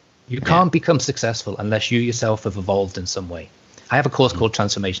energy. You can't become successful unless you yourself have evolved in some way. I have a course called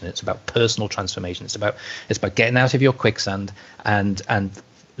Transformation. It's about personal transformation. It's about getting out of your quicksand and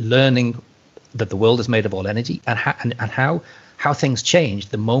learning that the world is made of all energy, and how things change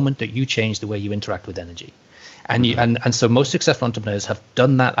the moment that you change the way you interact with energy. And so most successful entrepreneurs have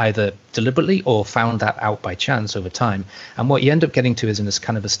done that either deliberately or found that out by chance over time. And what you end up getting to is in this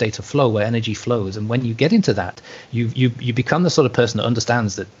kind of a state of flow where energy flows. And when you get into that, you become the sort of person that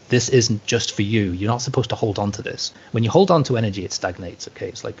understands that this isn't just for you. You're not supposed to hold on to this. When you hold on to energy, it stagnates. Okay,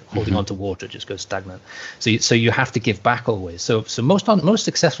 it's like holding on to water; it just goes stagnant. So you have to give back always. So most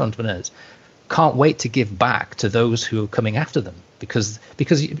successful entrepreneurs can't wait to give back to those who are coming after them, because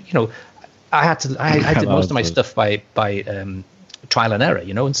you know. I did most of my stuff by trial and error,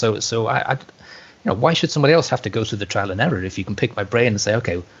 you know, and so I, you know, why should somebody else have to go through the trial and error if you can pick my brain and say,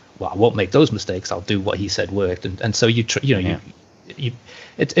 okay, well, I won't make those mistakes. I'll do what he said worked, and so it's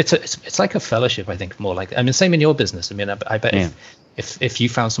like a fellowship, I think, more like. I mean, same in your business. I mean, I bet if you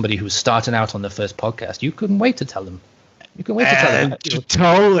found somebody who was starting out on the first podcast, you couldn't wait to tell them. You can wait to tell them.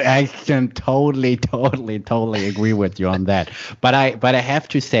 Totally, I can totally agree with you on that. But I have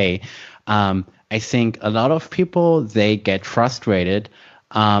to say. I think a lot of people, they get frustrated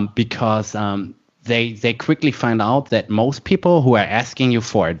because they quickly find out that most people who are asking you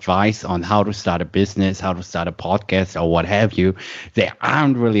for advice on how to start a business, how to start a podcast, or what have you, they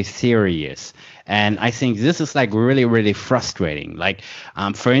aren't really serious. And I think this is like really, really frustrating. Like,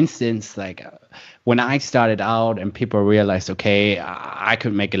 for instance, like when I started out and people realized, okay, I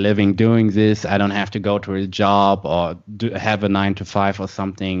could make a living doing this. I don't have to go to a job or have a 9 to 5 or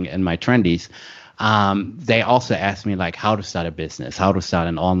something in my 20s. They also asked me like how to start a business, how to start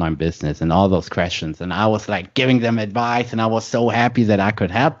an online business, and all those questions. And I was like giving them advice, and I was so happy that I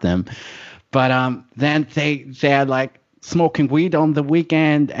could help them. But then they're like smoking weed on the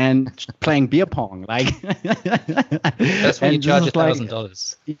weekend and playing beer pong. Like that's when you charge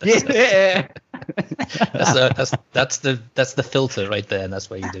 $1,000. Yeah. That's the filter right there, and that's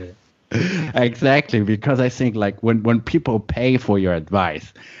why you do it. Exactly, because I think like when people pay for your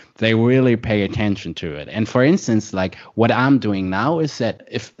advice, they really pay attention to it. And for instance, like what I'm doing now is that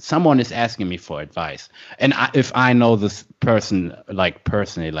if someone is asking me for advice, and if I know this person like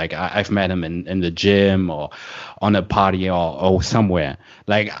personally, like I've met him in the gym or on a party or somewhere,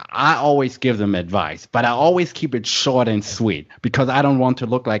 like I always give them advice, but I always keep it short and sweet because I don't want to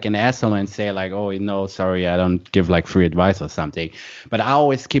look like an asshole and say like, oh, no, sorry, I don't give like free advice or something. But I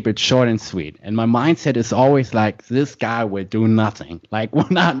always keep it short and sweet. And my mindset is always like, this guy will do nothing, like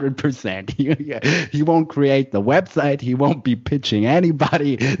 100%. He won't create the website. He won't be pitching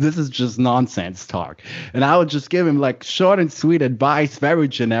anybody. This is just nonsense talk. And I would just give him like short and sweet advice, very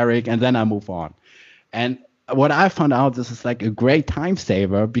generic, and then I move on. And what I found out, this is like a great time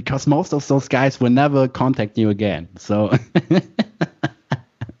saver because most of those guys will never contact you again. So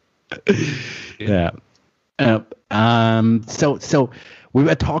yeah. So we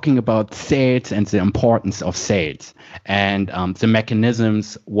were talking about sales and the importance of sales and the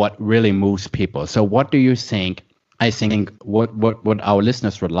mechanisms, what really moves people. So what do you think? I think what our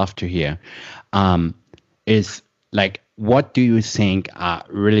listeners would love to hear is like, what do you think are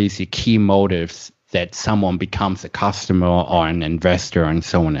really the key motives that someone becomes a customer or an investor and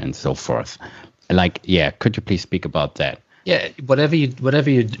so on and so forth? Like, yeah, could you please speak about that? Yeah, whatever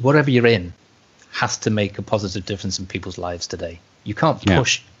you're in has to make a positive difference in people's lives today. You can't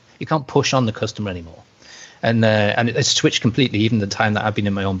push on the customer anymore. And it's switched completely. Even the time that I've been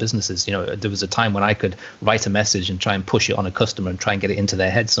in my own businesses, there was a time when I could write a message and try and push it on a customer and try and get it into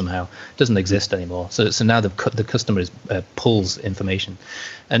their head somehow. It doesn't exist anymore. So now the customer pulls information.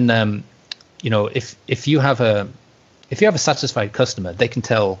 And if you have a satisfied customer, they can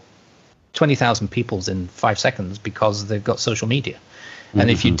tell 20,000 people in 5 seconds because they've got social media. And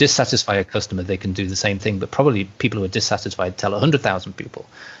if you dissatisfy a customer, they can do the same thing. But probably people who are dissatisfied tell 100,000 people.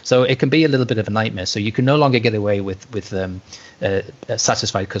 So it can be a little bit of a nightmare. So you can no longer get away with a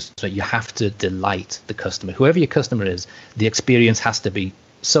satisfied customer. You have to delight the customer. Whoever your customer is, the experience has to be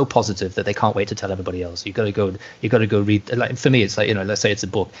so positive that they can't wait to tell everybody else. You got to go read. Like for me, it's like, let's say it's a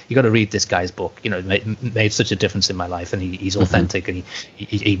book. You got to read this guy's book. It made such a difference in my life, and he's authentic, and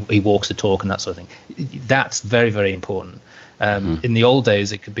he walks the talk and that sort of thing. That's very, very important. In the old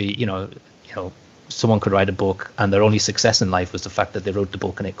days, it could be, someone could write a book and their only success in life was the fact that they wrote the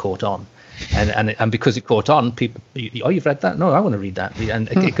book and it caught on. And because it caught on, people, oh, you've read that? No, I want to read that. And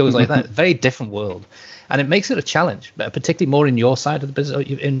it goes like that. Very different world. And it makes it a challenge, but particularly more in your side of the business,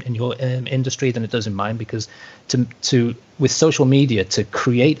 in your industry than it does in mine, because with social media, to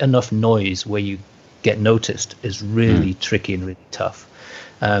create enough noise where you get noticed is really tricky and really tough.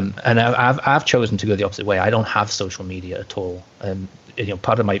 And I've chosen to go the opposite way. I don't have social media at all.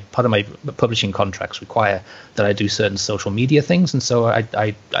 Part of my publishing contracts require that I do certain social media things, and so I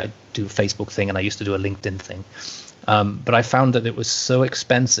do a Facebook thing, and I used to do a LinkedIn thing. But I found that it was so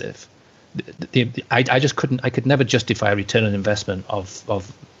expensive. I just couldn't. I could never justify a return on investment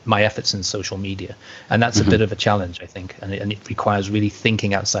of my efforts in social media, and that's a bit of a challenge, I think. And it requires really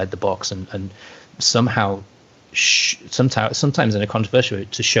thinking outside the box and somehow. Sometimes in a controversial way,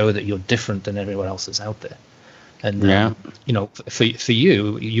 to show that you're different than everyone else that's out there. And for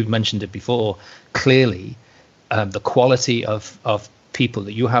you mentioned it before, clearly the quality of people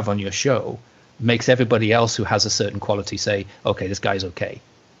that you have on your show makes everybody else who has a certain quality say, okay, this guy's okay.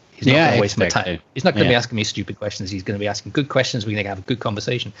 He's not going to waste my time. He's not going to be asking me stupid questions. He's going to be asking good questions. We're going to have a good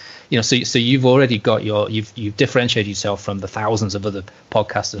conversation. So you've already got you've differentiated yourself from the thousands of other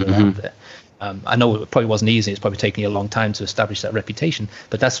podcasts that are out there. I know it probably wasn't easy. It's probably taken you a long time to establish that reputation,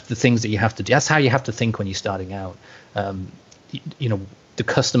 but that's the things that you have to do. That's how you have to think when you're starting out. The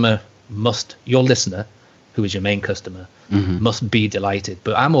customer your listener who is your main customer, must be delighted.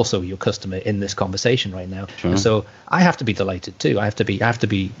 But I'm also your customer in this conversation right now, and so I have to be delighted too. I have to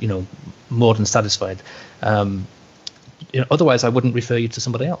be more than satisfied. Otherwise, I wouldn't refer you to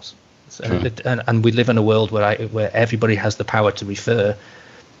somebody else. And we live in a world where everybody has the power to refer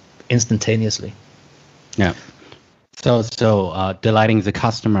instantaneously. Yeah. So delighting the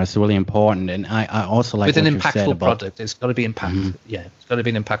customer is really important, and I also like with an what you said impactful about, product. It's got to be impactful. Yeah, it's got to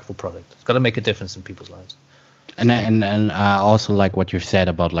be an impactful product. It's got to make a difference in people's lives. And I also like what you said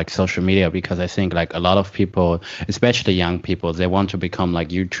about like social media, because I think like a lot of people, especially young people, they want to become like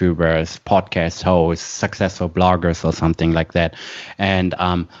YouTubers, podcast hosts, successful bloggers or something like that. And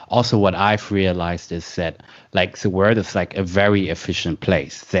also what I've realized is that like the world is like a very efficient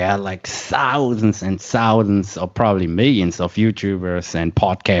place. There are like thousands and thousands or probably millions of YouTubers and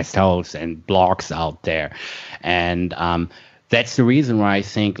podcast hosts and blogs out there. And that's the reason why I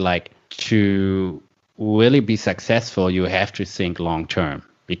think like to really be successful, you have to think long term,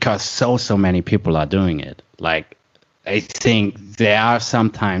 because so many people are doing it. Like I think there are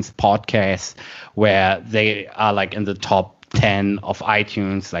sometimes podcasts where they are like in the top 10 of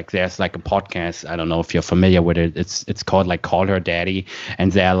iTunes. Like there's like a podcast, I don't know if you're familiar with it. It's called like Call Her Daddy,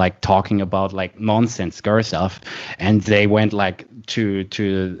 and they're like talking about like nonsense girl stuff, and they went like to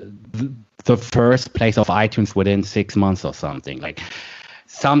the first place of iTunes within 6 months or something. Like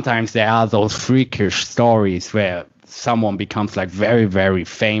sometimes there are those freakish stories where someone becomes like very, very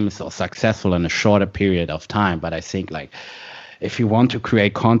famous or successful in a shorter period of time. But I think like if you want to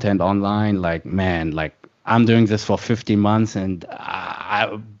create content online, like, man, like I'm doing this for 50 months. And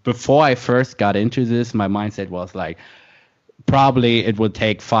before I first got into this, my mindset was like, probably it would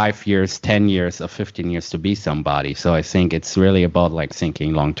take 5 years, 10 years or 15 years to be somebody. So I think it's really about like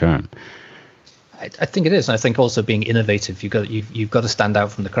thinking long term. I think it is, and I think also being innovative. You've got to stand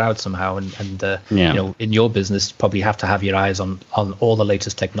out from the crowd somehow, and in your business, you probably have to have your eyes on all the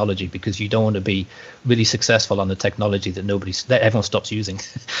latest technology, because you don't want to be really successful on the technology that everyone stops using,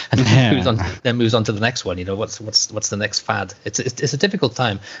 and then moves on to the next one. What's the next fad? It's a difficult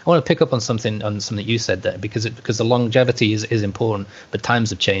time. I want to pick up on something you said there, because the longevity is important, but times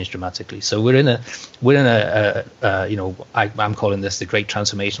have changed dramatically. So we're in a I'm calling this the great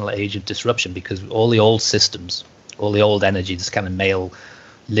transformational age of disruption, because all the old systems, all the old energy, this kind of male,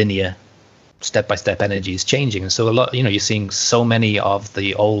 linear, step-by-step energy is changing. And so a lot, you're seeing so many of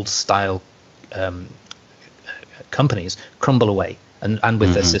the old style companies crumble away, and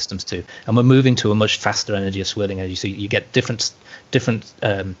with their systems too. And we're moving to a much faster energy, a swirling energy. So you get different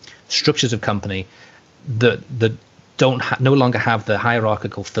structures of company that no longer have the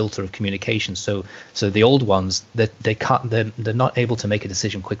hierarchical filter of communication. So the old ones, they're not able to make a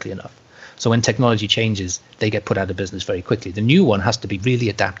decision quickly enough. So when technology changes, they get put out of business very quickly. The new one has to be really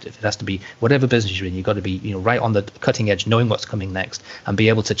adaptive. It has to be whatever business you're in. You've got to be right on the cutting edge, knowing what's coming next, and be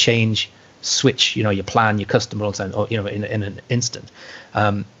able to switch your plan, your customer, in an instant.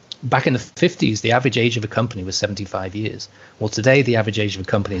 Back in the 50s, the average age of a company was 75 years. Well, today, the average age of a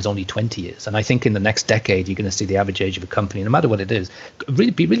company is only 20 years. And I think in the next decade, you're going to see the average age of a company, no matter what it is,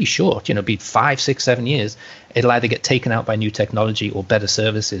 be really short, be 5, 6, 7 years. It'll either get taken out by new technology or better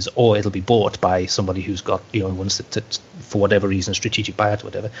services, or it'll be bought by somebody who's got, wants to, for whatever reason, strategic buyout or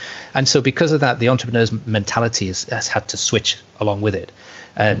whatever. And so because of that, the entrepreneur's mentality has had to switch along with it.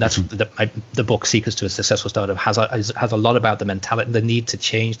 And that's the book Secrets to a Successful Startup has a lot about the mentality, the need to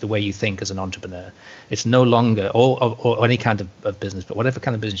change the way you think as an entrepreneur. It's no longer, or any kind of business, but whatever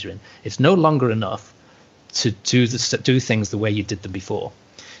kind of business you're in, it's no longer enough to do things the way you did them before.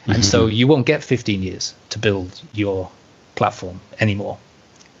 And so you won't get 15 years to build your platform anymore.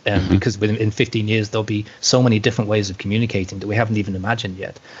 Because in 15 years, there'll be so many different ways of communicating that we haven't even imagined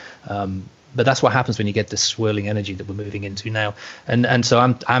yet. But that's what happens when you get this swirling energy that we're moving into now. And so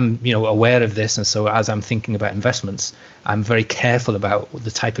I'm aware of this. And so as I'm thinking about investments, I'm very careful about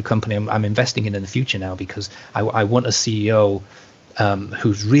the type of company I'm investing in the future now, because I want a CEO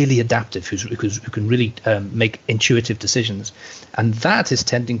who's really adaptive, who can really make intuitive decisions. And that is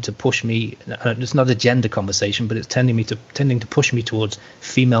tending to push me. It's not a gender conversation, but it's tending to push me towards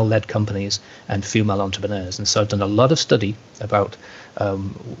female-led companies and female entrepreneurs. And so I've done a lot of study about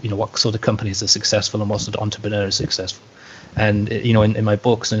what sort of companies are successful and what sort of entrepreneurs are successful. And in my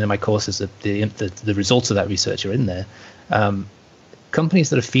books and in my courses, the results of that research are in there. Companies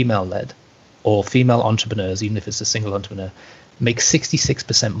that are female-led or female entrepreneurs, even if it's a single entrepreneur, make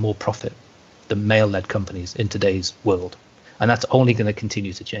 66% more profit than male-led companies in today's world. And that's only going to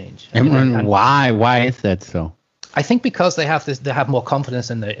continue to change. And why is that so? I think because they have more confidence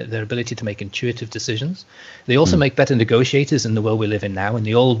in their ability to make intuitive decisions. They also make better negotiators in the world we live in now. In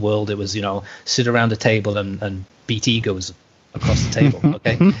the old world, it was, sit around a table and beat egos across the table.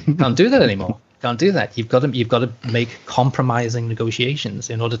 Okay, can't do that anymore. Can't do that. You've got to make compromising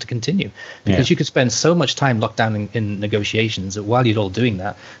negotiations in order to continue, because you could spend so much time locked down in negotiations that while you're all doing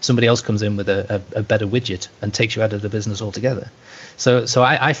that, somebody else comes in with a better widget and takes you out of the business altogether. So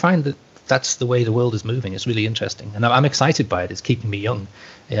I find that that's the way the world is moving. It's really interesting, and I'm excited by it. It's keeping me young.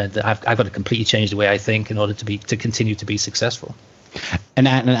 I've got to completely change the way I think in order to continue to be successful. And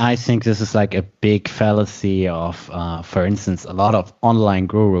I think this is like a big fallacy of, for instance, a lot of online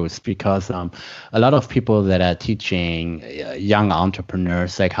gurus, because a lot of people that are teaching young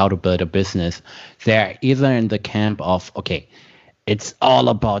entrepreneurs like how to build a business, they're either in the camp of, okay, it's all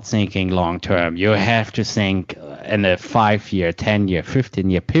about thinking long term. You have to think in a 5-year, 10-year,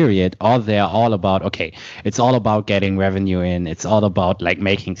 15-year period, or they're all about, okay, it's all about getting revenue in. It's all about like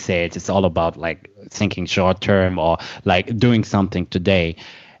making sales. It's all about like thinking short term or like doing something today.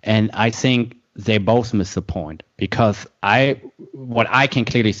 And I think they both miss the point, because what I can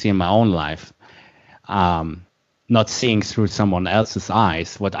clearly see in my own life, not seeing through someone else's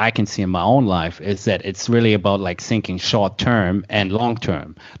eyes, what I can see in my own life is that it's really about like thinking short term and long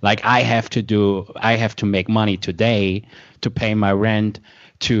term. Like I have to make money today to pay my rent,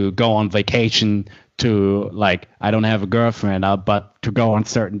 to go on vacation, to like, I don't have a girlfriend, but to go on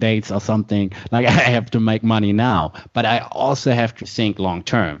certain dates or something. Like I have to make money now, but I also have to think long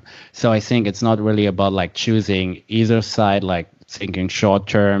term. So I think it's not really about like choosing either side, like thinking short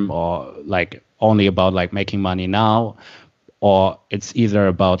term or like only about like making money now, or it's either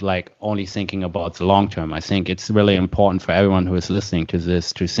about like only thinking about the long term. I think it's really important for everyone who is listening to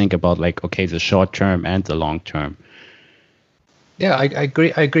this to think about like, okay, the short term and the long term. Yeah, I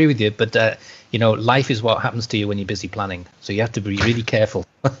agree with you, but life is what happens to you when you're busy planning. So you have to be really careful.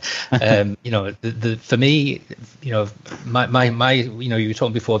 For me, my you were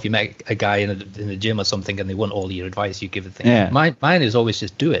talking before, if you met a guy in a gym or something and they want all your advice, you give it thing. Yeah. Mine is always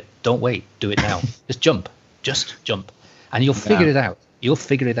just do it. Don't wait. Do it now. Just jump, and you'll figure it out. You'll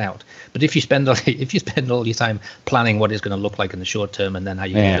figure it out. But if you spend all your time planning what it's going to look like in the short term and then how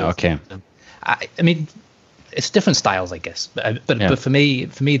you can do it, I mean, it's different styles, I guess. But for me,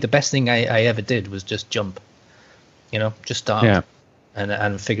 the best thing I ever did was just jump. Just start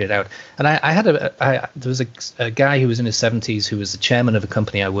and figure it out. And there was a guy who was in his 70s who was the chairman of a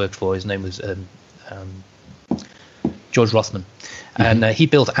company I worked for. His name was George Rothman. And he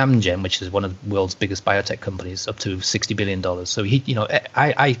built Amgen, which is one of the world's biggest biotech companies, up to $60 billion. So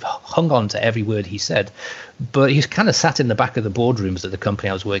I hung on to every word he said, but he kind of sat in the back of the boardrooms at the company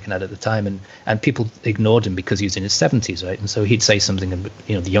I was working at the time, and people ignored him because he was in his 70s, right? And so he'd say something, and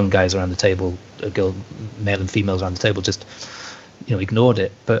the young guys around the table, male and females around the table, just ignored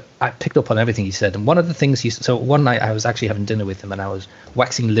it. But I picked up on everything he said. And one of the things so one night I was actually having dinner with him, and I was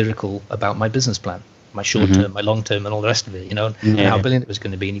waxing lyrical about my business plan, my short term, my long term, and all the rest of it, and how brilliant it was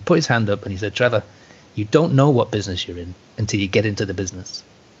going to be. And he put his hand up and he said, "Trevor, you don't know what business you're in until you get into the business.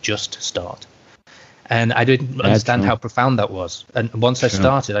 Just start." And I didn't understand how profound that was. And once I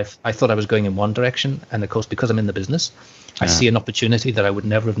started, I thought I was going in one direction. And of course, because I'm in the business, I see an opportunity that I would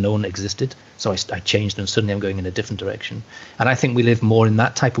never have known existed. So I changed, and suddenly I'm going in a different direction. And I think we live more in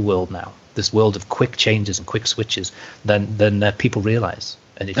that type of world now, this world of quick changes and quick switches than people realize.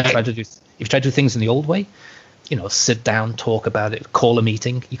 And if you try to do things in the old way, sit down, talk about it, call a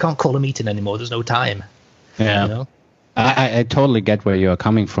meeting. You can't call a meeting anymore. There's no time. Yeah. I totally get where you're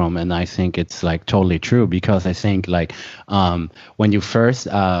coming from, and I think it's like totally true, because I think like when you first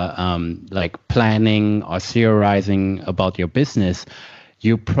like planning or theorizing about your business,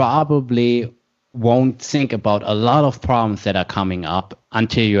 you probably won't think about a lot of problems that are coming up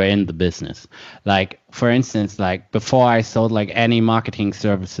until you're in the business. Like for instance, like before I sold like any marketing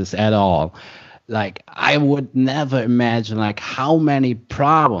services at all, like I would never imagine like how many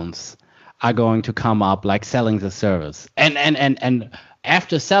problems are going to come up, like selling the service and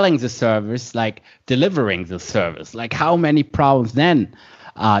after selling the service, like delivering the service, like how many problems then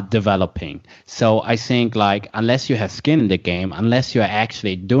are developing. So I think like unless you have skin in the game, unless you're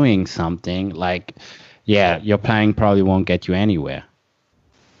actually doing something, like your planning probably won't get you anywhere.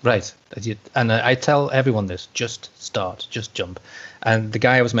 Right. And I tell everyone this: just start, just jump. And the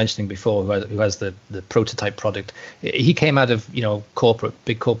guy I was mentioning before, who has the prototype product, he came out of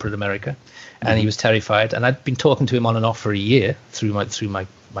big corporate America, and he was terrified. And I'd been talking to him on and off for a year through my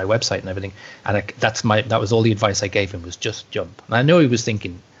website and everything. And that was all the advice I gave him, was just jump. And I know he was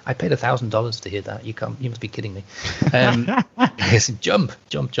thinking, I paid $1,000 to hear that. You must be kidding me. I said, jump.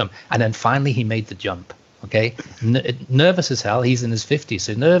 And then finally he made the jump. Okay, nervous as hell. He's in his 50s,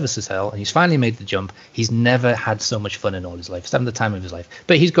 so nervous as hell, and he's finally made the jump. He's never had so much fun in all his life. He's having the time of his life.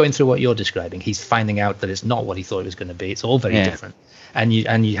 But he's going through what you're describing. He's finding out that it's not what he thought it was going to be. It's all very different, and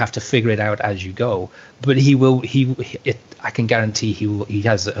you have to figure it out as you go. But I can guarantee he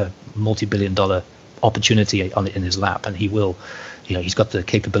has a multi-billion-dollar opportunity in his lap, and he will. He's got the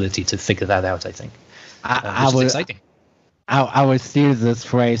capability to figure that out. I think. Which is exciting. I would see this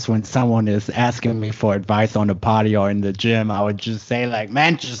phrase when someone is asking me for advice on the party or in the gym. I would just say, like,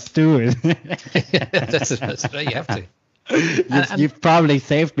 man, just do it. That's right. You have to. You've probably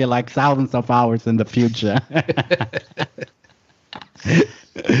saved me like thousands of hours in the future.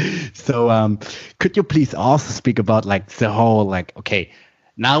 So could you please also speak about like the whole, like, okay,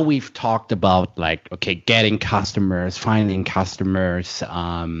 now we've talked about like, okay, getting customers, finding customers,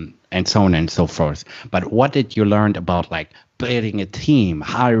 and so on and so forth. But what did you learn about like building a team,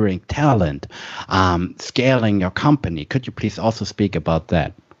 hiring talent, scaling your company? Could you please also speak about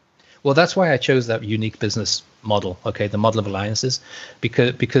that? Well, that's why I chose that unique business model, okay, the model of alliances,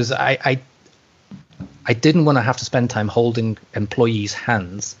 because I didn't want to have to spend time holding employees'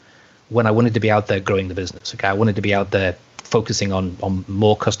 hands when I wanted to be out there growing the business. Okay, I wanted to be out there focusing on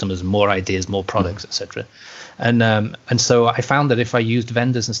more customers, more ideas, more products, etc. And so I found that if I used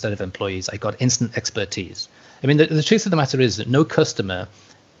vendors instead of employees, I got instant expertise. I mean, the truth of the matter is that no customer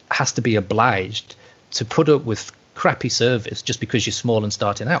has to be obliged to put up with crappy service just because you're small and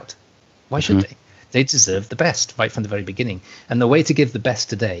starting out. Why should they? They deserve the best right from the very beginning. And the way to give the best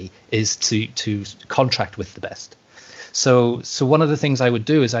today is to contract with the best. So one of the things I would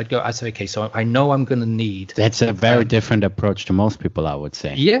do is I'd say, okay, so I know I'm going to need. That's a very different approach to most people, I would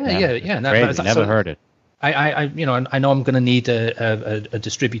say. Yeah. Never heard it. I know I'm going to need a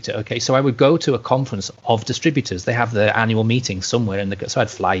distributor. Okay, so I would go to a conference of distributors. They have their annual meeting somewhere, so I'd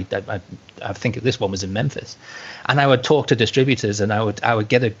fly. I think this one was in Memphis, and I would talk to distributors, and I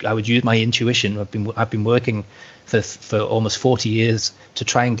would use my intuition. I've been working for almost 40 years to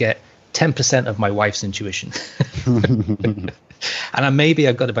try and get 10% of my wife's intuition. And maybe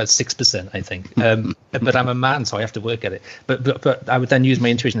I've got about 6%, I think. But I'm a man, so I have to work at it. But I would then use my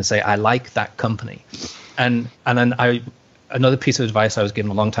intuition and say, I like that company. And then another piece of advice I was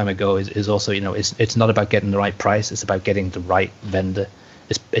given a long time ago is also, it's not about getting the right price. It's about getting the right vendor.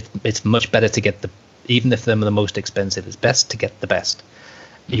 It's much better to get even if they're the most expensive, it's best to get the best.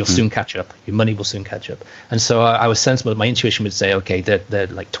 You'll soon catch up. Your money will soon catch up. And so I was sensible. My intuition would say, okay, they're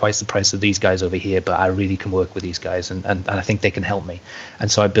like twice the price of these guys over here, but I really can work with these guys, and I think they can help me. And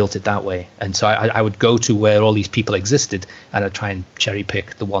so I built it that way. And so I would go to where all these people existed, and I'd try and cherry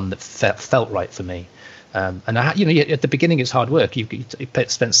pick the one that felt right for me. And at the beginning, it's hard work. You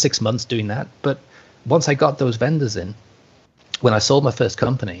spent 6 months doing that. But once I got those vendors in, when I sold my first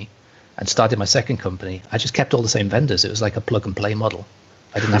company and started my second company, I just kept all the same vendors. It was like a plug and play model.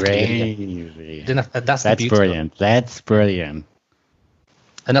 I didn't have to. That's brilliant. That's brilliant.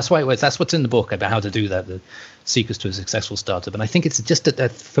 And that's why that's what's in the book about how to do that. The secrets to a successful startup. And I think it's just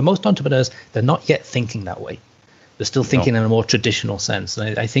that for most entrepreneurs, they're not yet thinking that way. They're still thinking in a more traditional sense.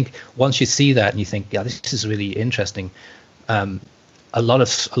 And I think once you see that and you think, yeah, this is really interesting. A lot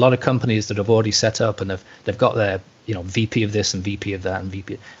of companies that have already set up and they've got their VP of this and VP of that and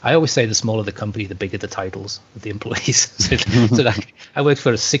VP. I always say the smaller the company, the bigger the titles of the employees. so I worked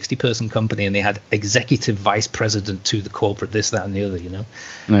for a 60-person company and they had executive vice president to the corporate this, that, and the other.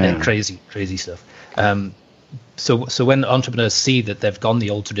 And crazy stuff. So when entrepreneurs see that they've gone the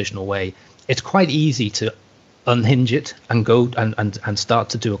old traditional way, it's quite easy to unhinge it and go and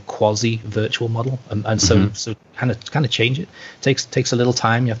start to do a quasi virtual model and so kind of change it. Takes a little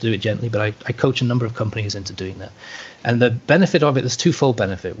time. You have to do it gently, but I coach a number of companies into doing that. And the benefit of it, there's twofold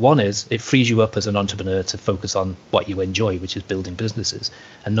benefit. One is it frees you up as an entrepreneur to focus on what you enjoy, which is building businesses.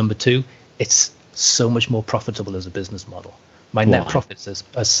 And number two, it's so much more profitable as a business model. My net profits is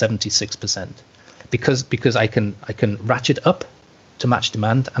 76% because I can ratchet up to match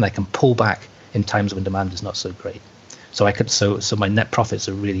demand and I can pull back in times when demand is not so great. So my net profits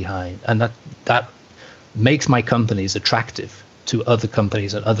are really high, and that makes my companies attractive to other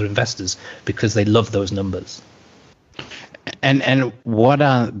companies and other investors because they love those numbers. And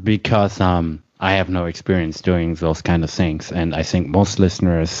what because I have no experience doing those kind of things, and I think most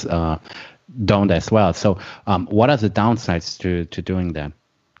listeners don't as well. So what are the downsides to doing that?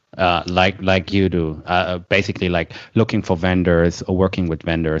 Like you do, basically like looking for vendors or working with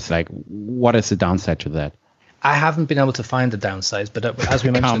vendors. Like, what is the downside to that? I haven't been able to find the downsides, but as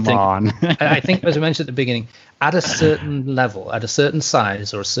we mentioned, I think as we mentioned at the beginning, at a certain level, at a certain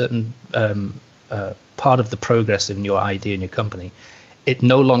size or a certain part of the progress in your idea in your company, it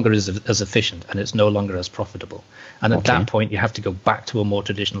no longer is as efficient and it's no longer as profitable. And at that point, you have to go back to a more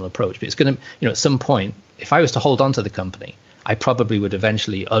traditional approach. But it's going to, at some point, if I was to hold on to the company, I probably would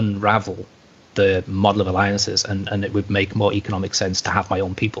eventually unravel the model of alliances, and it would make more economic sense to have my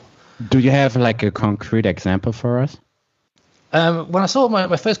own people. Do you have like a concrete example for us? When I saw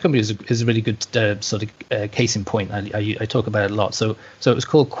my first company is a really good sort of case in point. I talk about it a lot. So it was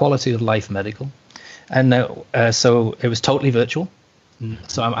called Quality of Life Medical, and so it was totally virtual.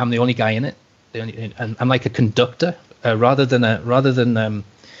 So I'm the only guy in it, and I'm like a conductor rather than an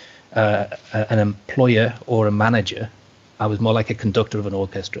employer or a manager. I was more like a conductor of an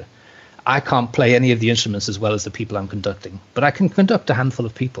orchestra. I can't play any of the instruments as well as the people I'm conducting, but I can conduct a handful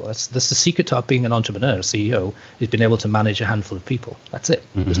of people. That's the secret to being an entrepreneur, a CEO, is being able to manage a handful of people. That's it.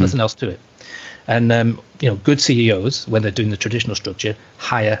 There's nothing else to it. And good CEOs, when they're doing the traditional structure,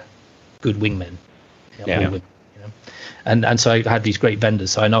 hire good wingmen. Women, And so I had these great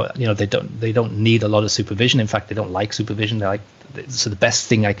vendors. So I know they don't need a lot of supervision. In fact, they don't like supervision. So the best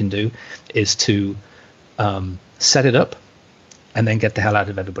thing I can do is to set it up and then get the hell out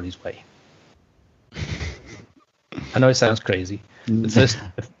of everybody's way. I know it sounds crazy. The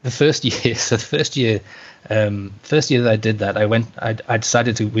first year that I did that, I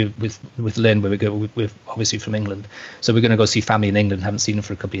decided to with Lynn, we're obviously from England, so we're going to go see family in England. Haven't seen them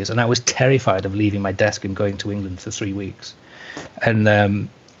for a couple of years, and I was terrified of leaving my desk and going to England for 3 weeks, and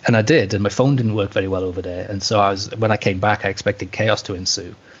I did, and my phone didn't work very well over there, and so when I came back, I expected chaos to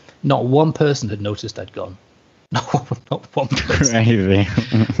ensue. Not one person had noticed I'd gone. Not one person. Crazy.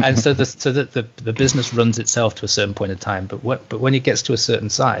 And so the business runs itself to a certain point in time, but when it gets to a certain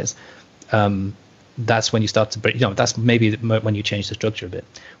size, that's when you start to break. That's maybe when you change the structure a bit.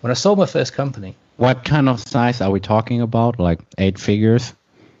 When I sold my first company, what kind of size are we talking about? Like 8 figures,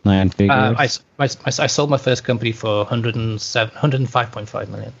 9 figures? I sold my first company for 105.5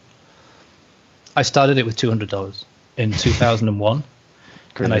 million. I started it with $200 in 2001,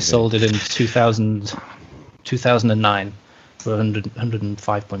 and I sold it in 2009 for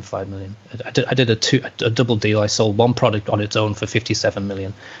 105.5 million. I did a double deal. I sold one product on its own for 57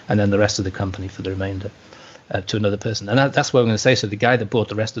 million, and then the rest of the company for the remainder to another person. And that's what I'm going to say. So the guy that bought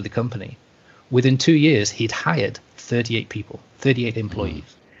the rest of the company, within 2 years, he'd hired 38 people, 38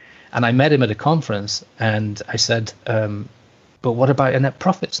 employees. And I met him at a conference, and I said, but what about your net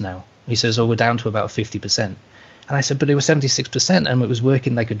profits now? He says, we're down to about 50%. And I said, but it was 76% and it was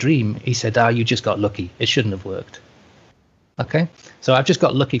working like a dream. He said, you just got lucky. It shouldn't have worked. Okay. So I've just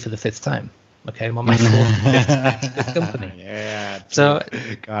got lucky for the 5th time. Okay. I'm on my 4th company. Yeah. So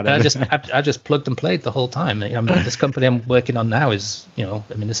I just plugged and played the whole time. This company I'm working on now is,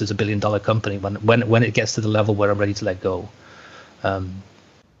 this is $1 billion company when it gets to the level where I'm ready to let go. And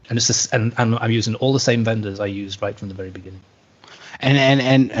it's just, and I'm using all the same vendors I used right from the very beginning.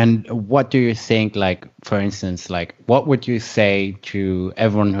 And what do you think, like, for instance, like, what would you say to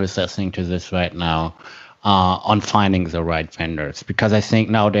everyone who's listening to this right now on finding the right vendors? Because I think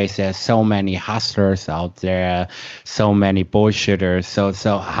nowadays there's so many hustlers out there, so many bullshitters.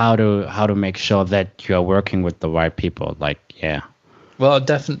 So how to make sure that you're working with the right people? Like, yeah. Well,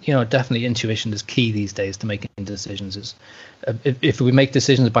 definitely intuition is key these days to making decisions. If we make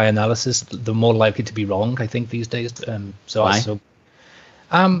decisions by analysis, they're more likely to be wrong, I think, these days. Why?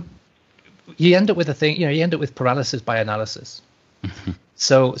 You end up with you end up with paralysis by analysis.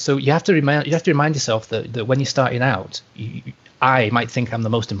 So you have to remind yourself that when you're starting out, I might think I'm the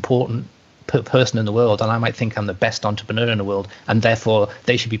most important person in the world, and I might think I'm the best entrepreneur in the world, and therefore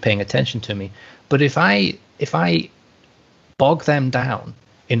they should be paying attention to me. But if I bog them down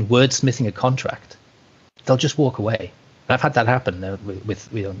in wordsmithing a contract, they'll just walk away. And I've had that happen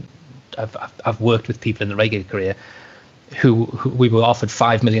I've worked with people in the regular career who we were offered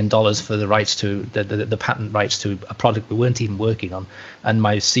 $5 million for the rights to the patent rights to a product we weren't even working on, and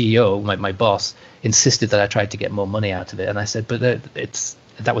my CEO, my boss, insisted that I tried to get more money out of it, and I said, but that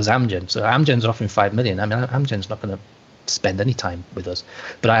was Amgen, so Amgen's offering $5 million. I mean, Amgen's not going to spend any time with us,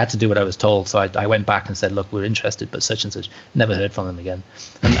 but I had to do what I was told. So I went back and said, look, we're interested, but such and such. Never heard from them again,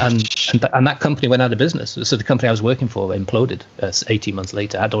 and that company went out of business. So the company I was working for imploded 18 months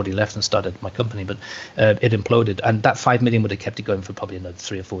later. I'd already left and started my company, but it imploded, and that $5 million would have kept it going for probably another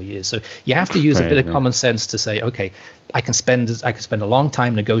 3 or 4 years. So you have to use a bit of common sense to say, okay, I can spend a long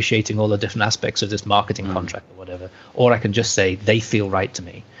time negotiating all the different aspects of this marketing contract or whatever, or I can just say they feel right to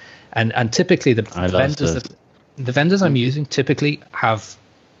me, and typically the vendors I'm using typically have,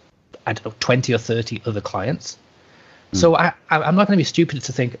 I don't know, 20 or 30 other clients. So I'm not going to be stupid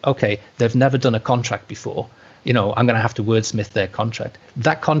to think, okay, they've never done a contract before. I'm going to have to wordsmith their contract.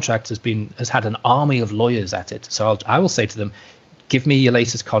 That contract has had an army of lawyers at it. So I will say to them, give me your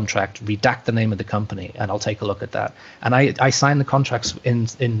latest contract, redact the name of the company, and I'll take a look at that. And I sign the contracts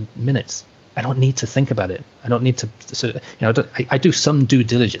in minutes. I don't need to think about it. I don't need to, I do some due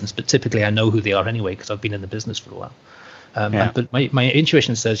diligence, but typically I know who they are anyway because I've been in the business for a while. But my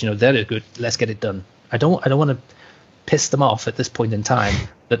intuition says, they're good. Let's get it done. I don't want to piss them off at this point in time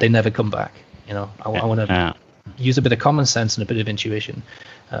that they never come back. I want to use a bit of common sense and a bit of intuition.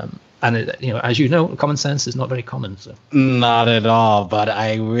 And as you know, common sense is not very common. So not at all. But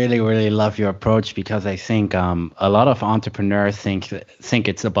I really, really love your approach because I think a lot of entrepreneurs think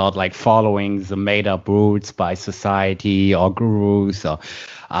it's about like following the made-up rules by society or gurus or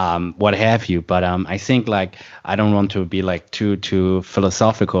what have you. But I think like I don't want to be like too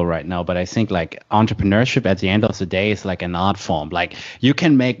philosophical right now. But I think like entrepreneurship at the end of the day is like an art form. Like you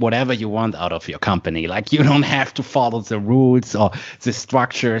can make whatever you want out of your company. Like you don't have to follow the rules or the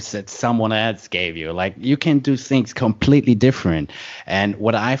structures that someone else gave you. Like you can do things completely different. And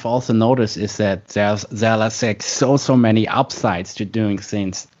what I've also noticed is that there's like so many upsides to doing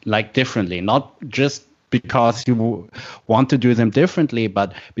things like differently, not just because you want to do them differently,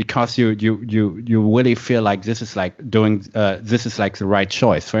 but because you really feel like this is like this is like the right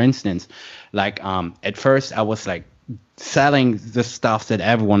choice. For instance, like at first I was like selling the stuff that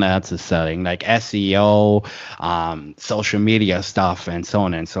everyone else is selling, like SEO, social media stuff, and so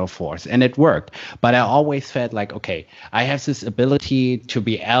on and so forth. And it worked. But I always felt like, okay, I have this ability to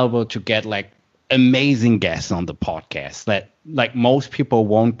be able to get like amazing guests on the podcast that like most people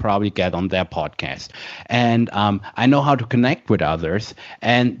won't probably get on their podcast. And I know how to connect with others.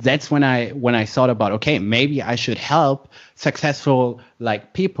 And that's when I thought about, okay, maybe I should help successful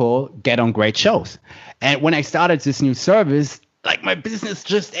like people get on great shows. And when I started this new service, like my business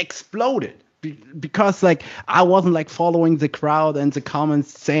just exploded because like I wasn't like following the crowd and the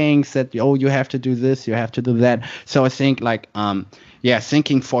comments saying that, oh, you have to do this, you have to do that. So I think like,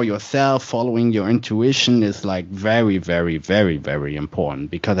 thinking for yourself, following your intuition is like very, very, very, very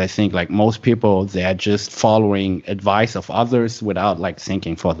important because I think like most people, they are just following advice of others without like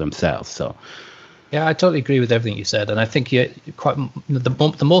thinking for themselves. So. Yeah, I totally agree with everything you said. And I think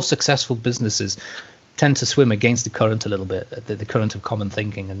the more successful businesses tend to swim against the current a little bit, the current of common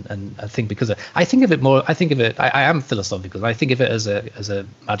thinking. And I think because I am philosophical. I think of it as a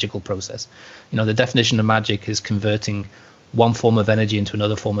magical process. The definition of magic is converting one form of energy into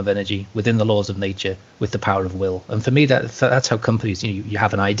another form of energy within the laws of nature with the power of will. And for me, that's how companies, you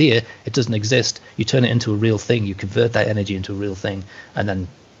have an idea, it doesn't exist, you turn it into a real thing, you convert that energy into a real thing, and then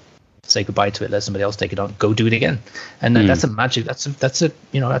say goodbye to it, let somebody else take it on, go do it again. And that's a magic, that's a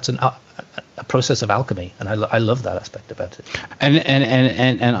process of alchemy, and I love that aspect about it.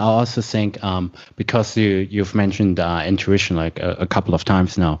 And I also think because you've mentioned intuition like a couple of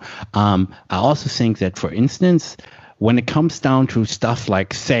times now, I also think that, for instance, when it comes down to stuff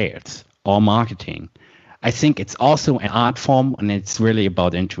like sales or marketing, I think it's also an art form and it's really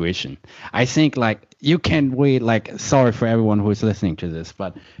about intuition. I think like you can read, like, sorry for everyone who is listening to this,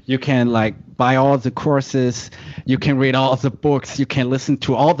 but you can like buy all the courses, you can read all the books, you can listen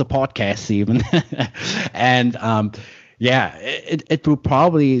to all the podcasts even. And it will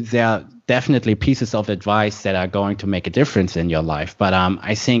probably, there are definitely pieces of advice that are going to make a difference in your life. But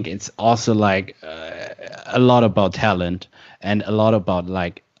I think it's also like a lot about talent and a lot about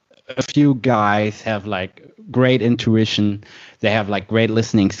like a few guys have like great intuition. They have like great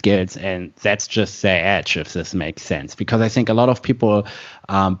listening skills, and that's just their edge, if this makes sense. Because I think a lot of people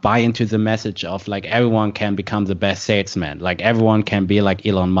buy into the message of like everyone can become the best salesman, like everyone can be like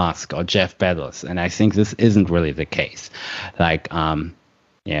Elon Musk or Jeff Bezos, and I think this isn't really the case. Like,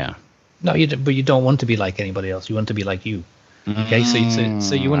 yeah. No, but you don't want to be like anybody else. You want to be like you. Okay,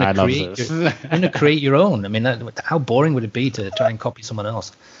 so you want to create your own. I mean, how boring would it be to try and copy someone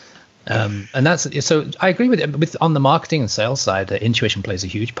else? And that's so. I agree with on the marketing and sales side. Intuition plays a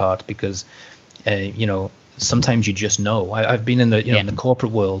huge part because, sometimes you just know. I've been in the in the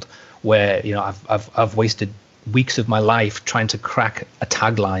corporate world where I've wasted weeks of my life trying to crack a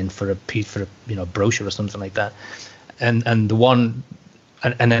tagline for a brochure or something like that, and the one.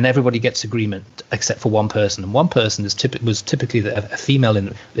 And then everybody gets agreement except for one person, and one person was typically a female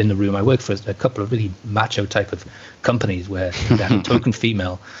in the room. I worked for a couple of really macho type of companies where they had a token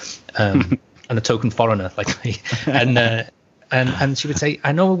female and a token foreigner like me, and she would say,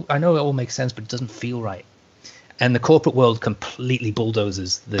 I know it all makes sense, but it doesn't feel right. And the corporate world completely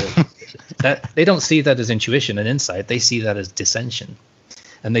bulldozes that. They don't see that as intuition and insight; they see that as dissension.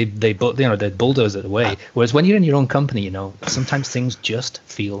 And they bulldoze it away. Whereas when you're in your own company, sometimes things just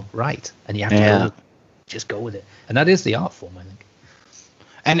feel right, and you have to just go with it. And that is the art form, I think.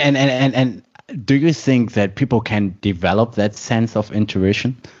 And do you think that people can develop that sense of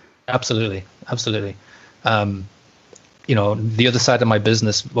intuition? Absolutely, absolutely. The other side of my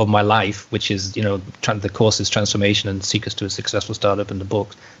business, of my life, which is, the courses, transformation and secrets to a successful startup, and the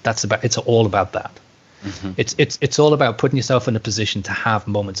books. It's all about that. Mm-hmm. It's all about putting yourself in a position to have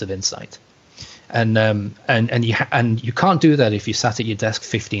moments of insight, and you can't do that if you sat at your desk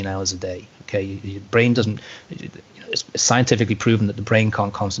 15 hours a day. Okay, your brain doesn't. It's scientifically proven that the brain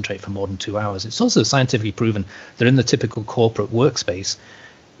can't concentrate for more than 2 hours. It's also scientifically proven that in the typical corporate workspace,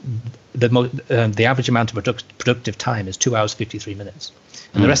 the average amount of productive time is 2 hours 53 minutes,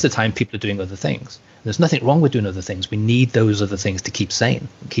 and the rest of the time people are doing other things. There's nothing wrong with doing other things. We need those other things to keep sane,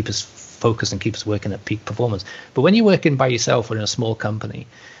 keep us focused, and keep us working at peak performance. But when you're working by yourself or in a small company,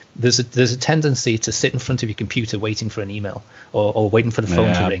 there's a tendency to sit in front of your computer waiting for an email or waiting for the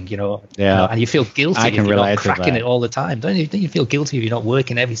phone to ring, and you feel guilty if you're not cracking it all the time. Don't you feel guilty if you're not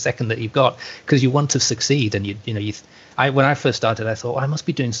working every second that you've got, because you want to succeed. And when I first started, I thought, I must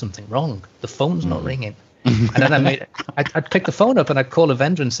be doing something wrong. The phone's not ringing. And then I'd pick the phone up and I'd call a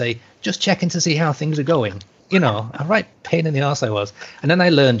vendor and say, just checking to see how things are going. A right pain in the arse I was. And then I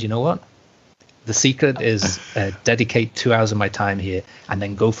learned, what? The secret is dedicate 2 hours of my time here and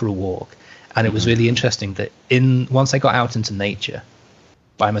then go for a walk. And it was really interesting that once I got out into nature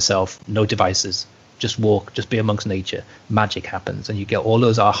by myself, no devices, just walk, just be amongst nature, magic happens, and you get all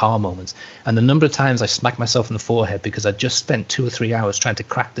those aha moments. And the number of times I smacked myself in the forehead because I just spent 2 or 3 hours trying to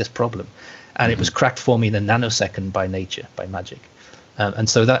crack this problem, and it was cracked for me in a nanosecond by nature, by magic. And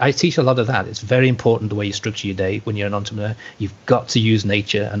so that I teach a lot of that. It's very important the way you structure your day when you're an entrepreneur. You've got to use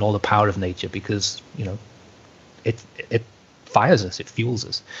nature and all the power of nature, because it fires us, it fuels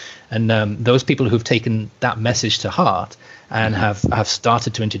us. And those people who've taken that message to heart and have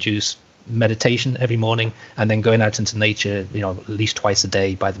started to introduce meditation every morning, and then going out into nature, at least twice a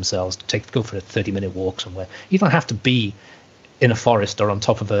day by themselves, go for a 30-minute walk somewhere. You don't have to be in a forest or on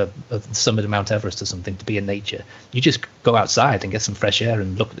top of the summit of Mount Everest or something to be in nature. You just go outside and get some fresh air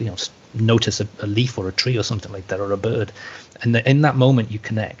and look, notice a leaf or a tree or something like that, or a bird. And in that moment you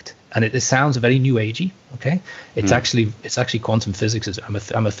connect. And it sounds very new agey, okay? It's actually quantum physics. I'm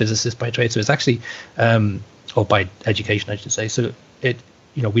a physicist by trade, so it's actually or by education, I should say. So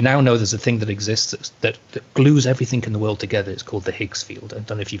we now know there's a thing that exists that glues everything in the world together. It's called the Higgs field. I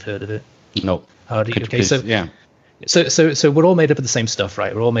don't know if you've heard of it. No. Okay, so yeah. So we're all made up of the same stuff,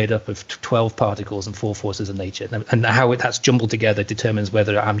 right? We're all made up of 12 particles and 4 forces of nature, and how that's jumbled together determines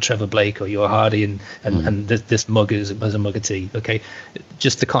whether I'm Trevor Blake or you're Hardy, and this mug is a mug of tea. Okay,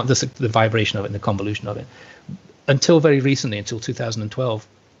 just the vibration of it and the convolution of it. Until very recently, until 2012,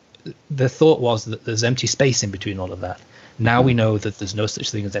 the thought was that there's empty space in between all of that. Now we know that there's no such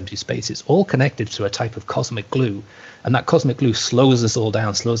thing as empty space. It's all connected to a type of cosmic glue, and that cosmic glue slows us all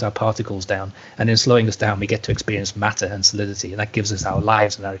down, slows our particles down, and in slowing us down, we get to experience matter and solidity, and that gives us our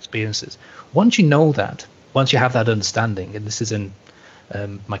lives and our experiences. Once you know that, once you have that understanding, and this is in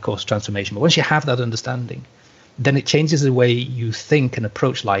my course Transformation, but once you have that understanding, then it changes the way you think and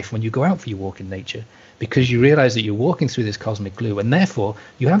approach life when you go out for your walk in nature, because you realize that you're walking through this cosmic glue, and therefore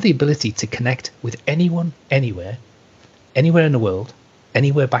you have the ability to connect with anyone, anywhere in the world,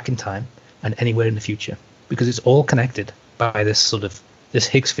 anywhere back in time, and anywhere in the future, because it's all connected by this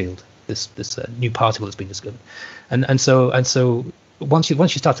Higgs field, this new particle that's been discovered. And so once you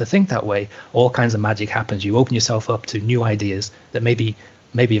start to think that way, all kinds of magic happens. You open yourself up to new ideas that maybe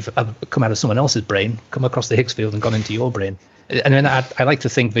have come out of someone else's brain, come across the Higgs field and gone into your brain. And then I like to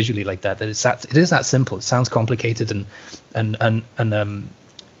think visually like that. It is that simple. It sounds complicated and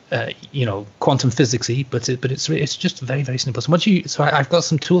quantum physicsy, but it's just very, very simple. So I've got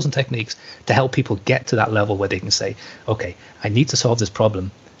some tools and techniques to help people get to that level where they can say, okay, I need to solve this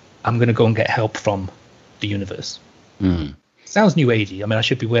problem. I'm going to go and get help from the universe. Sounds new agey. I mean, I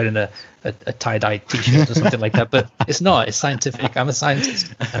should be wearing a tie-dye t-shirt or something like that, but it's not. It's scientific. I'm a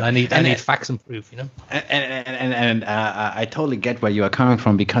scientist, and I need facts and proof. And I totally get where you are coming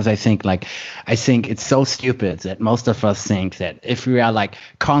from, because I think it's so stupid that most of us think that if we are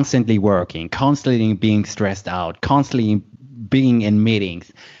constantly working, constantly being stressed out, constantly being in meetings,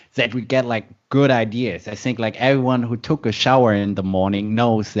 that we get good ideas. I think everyone who took a shower in the morning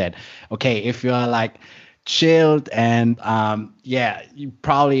knows that, okay, if you are chilled and yeah, you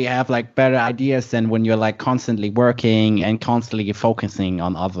probably have like better ideas than when you're like constantly working and constantly focusing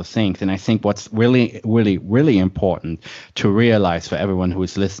on other things. And I think what's really, really, really important to realize for everyone who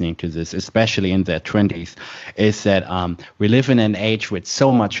is listening to this, especially in their 20s, is that we live in an age with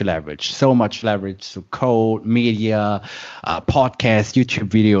so much leverage to code, media, podcasts, YouTube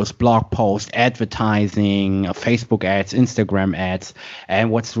videos, blog posts, advertising, Facebook ads, Instagram ads.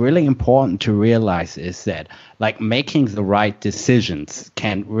 And what's really important to realize is that like making the right decisions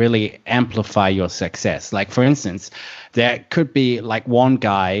can really amplify your success. Like for instance, there could be like one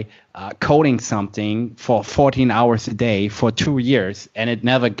guy coding something for 14 hours a day for 2 years, and it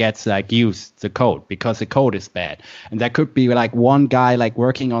never gets like used, the code, because the code is bad. And there could be like one guy like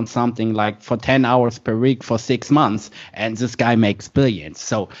working on something like for 10 hours per week for 6 months, and this guy makes billions.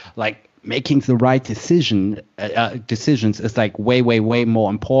 So like making the right decisions is like way more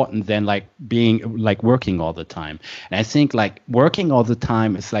important than like being like working all the time. And I think like working all the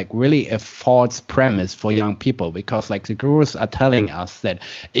time is like really a false premise for young people, because like the gurus are telling us that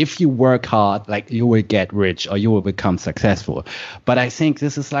if you work hard, like you will get rich or you will become successful. But I think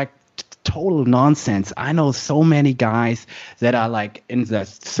this is like total nonsense. I know so many guys that are like in their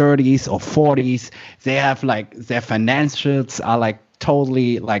 30s or 40s. They have like their financials are like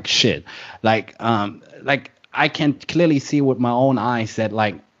totally like shit. Like I can clearly see with my own eyes that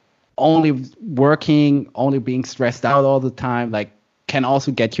like only working, only being stressed out all the time, like can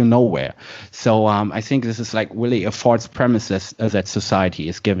also get you nowhere. So I think this is like really a false premise that society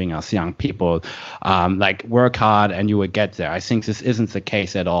is giving us young people, like work hard and you will get there. I think this isn't the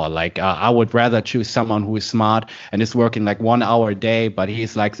case at all. Like I would rather choose someone who is smart and is working like 1 hour a day, but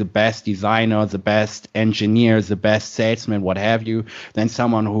he's like the best designer, the best engineer, the best salesman, what have you, than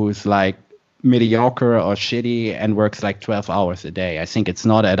someone who's like mediocre or shitty and works like 12 hours a day. I think it's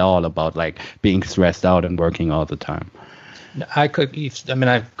not at all about like being stressed out and working all the time. I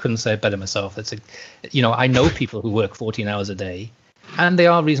couldn't say it better myself. I know people who work 14 hours a day and they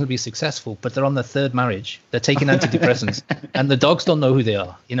are reasonably successful, but they're on their third marriage. They're taking antidepressants and the dogs don't know who they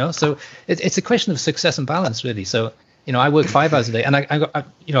are, So it's a question of success and balance, really. So, I work 5 hours a day, and I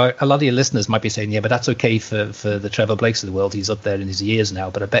a lot of your listeners might be saying, yeah, but that's okay for the Trevor Blakes of the world. He's up there in his years now,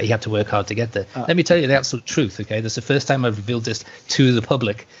 but I bet he had to work hard to get there. Let me tell you the absolute truth, okay? This is the first time I've revealed this to the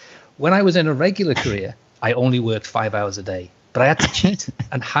public. When I was in a regular career, I only worked 5 hours a day, but I had to cheat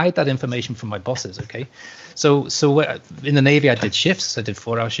and hide that information from my bosses. Okay, so in the Navy I did shifts. I did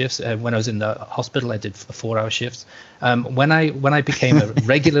 4-hour shifts. When I was in the hospital, I did 4-hour shifts. When I became a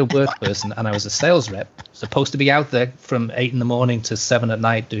regular work person and I was a sales rep, supposed to be out there from 8 in the morning to 7 at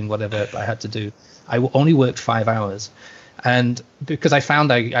night doing whatever I had to do, I only worked 5 hours. And because I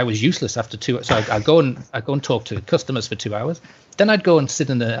found I was useless after 2, so I'd go and talk to customers for 2 hours. Then I'd go and sit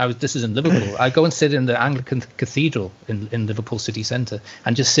this is in Liverpool. I'd go and sit in the Anglican Cathedral in Liverpool city centre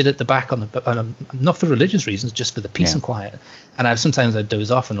and just sit at the back not for religious reasons, just for the peace and quiet. And sometimes I'd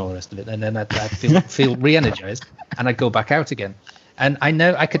doze off and all the rest of it. And then I'd feel re-energized and I'd go back out again. And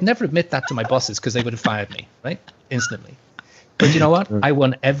I could never admit that to my bosses because they would have fired me, right? Instantly. But you know what? I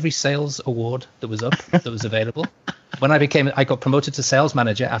won every sales award that was available. When I got promoted to sales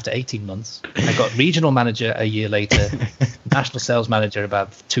manager after 18 months. I got regional manager a year later, national sales manager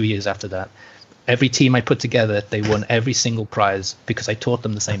about 2 years after that. Every team I put together, they won every single prize because I taught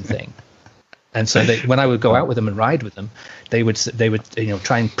them the same thing. And so when I would go out with them and ride with them, they would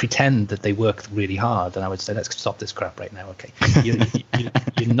try and pretend that they worked really hard, and I would say, let's stop this crap right now. Okay,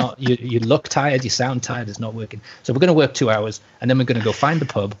 you look tired, you sound tired, it's not working. So we're going to work 2 hours, and then we're going to go find the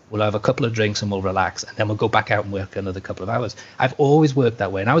pub. We'll have a couple of drinks and we'll relax, and then we'll go back out and work another couple of hours. I've always worked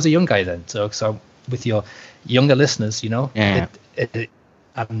that way, and I was a young guy then. So with your younger listeners,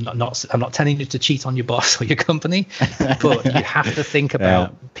 I'm not telling you to cheat on your boss or your company, but you have to think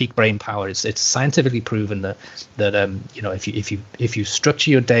about peak brain power. It's scientifically proven that if you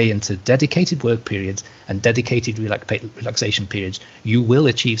structure your day into dedicated work periods and dedicated relaxation periods, you will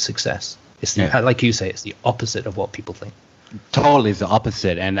achieve success. It's like you say, it's the opposite of what people think. Totally the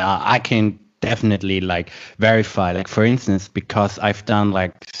opposite, and I can definitely like verify, like for instance, because I've done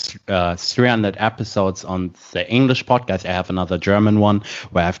like 300 episodes on the English podcast. I have another German one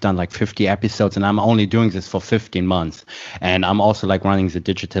where I've done like 50 episodes, and I'm only doing this for 15 months. And I'm also like running the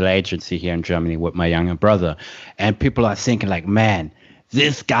digital agency here in Germany with my younger brother. And people are thinking like, man,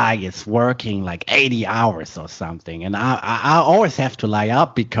 this guy is working like 80 hours or something. And I always have to lie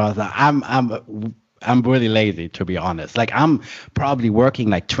up because I'm really lazy, to be honest. Like I'm probably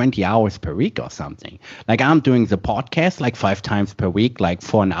working like 20 hours per week or something. Like I'm doing the podcast like 5 times per week, like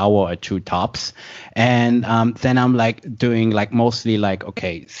for an hour or 2 tops. And then I'm like doing like mostly like,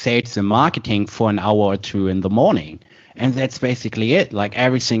 okay, sales and marketing for an hour or 2 in the morning. and that's basically it. Like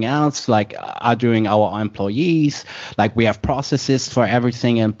everything else, like are doing our employees. Like we have processes for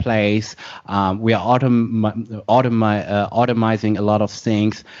everything in place. We are automizing a lot of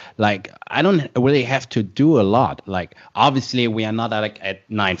things. Like I don't really have to do a lot. Like obviously we are not like at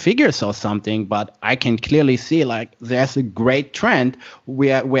 9 figures or something, but I can clearly see like there's a great trend.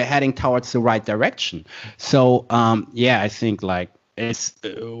 We're heading towards the right direction. So yeah, I think like it's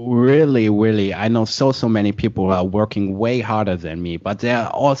really, really, I know so many people who are working way harder than me, but they're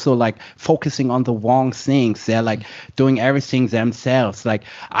also like focusing on the wrong things. They're like doing everything themselves. Like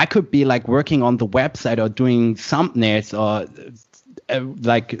I could be like working on the website or doing thumbnails or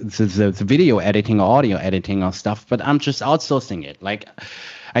like the video editing or audio editing or stuff, but I'm just outsourcing it. Like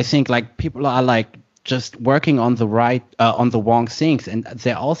I think like people are like just working on the wrong things, and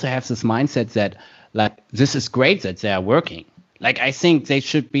they also have this mindset that like this is great that they are working. Like, I think they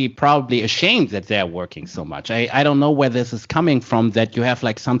should be probably ashamed that they're working so much. I don't know where this is coming from, that you have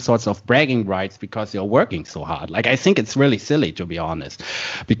like some sorts of bragging rights because you're working so hard. Like, I think it's really silly, to be honest,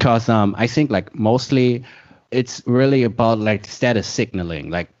 because I think like mostly it's really about like status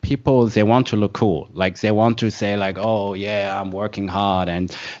signaling. Like people, they want to look cool. Like they want to say like, oh yeah, I'm working hard, and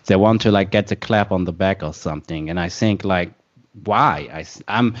they want to like get the clap on the back or something. And I think like, why?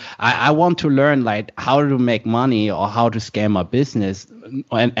 I want to learn like how to make money or how to scale my business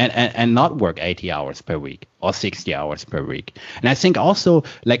and not work 80 hours per week or 60 hours per week. And I think also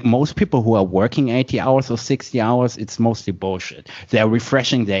like most people who are working 80 hours or 60 hours, it's mostly bullshit. They're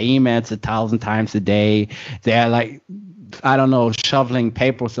refreshing their emails 1,000 times a day. They're like, I don't know, shoveling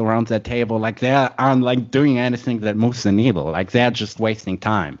papers around their table. Like they aren't like doing anything that moves the needle. Like they're just wasting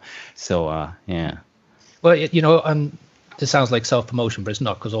time. So yeah. Well, you know, it sounds like self-promotion, but it's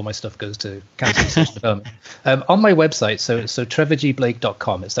not, because all my stuff goes to cancer research and development. On my website, so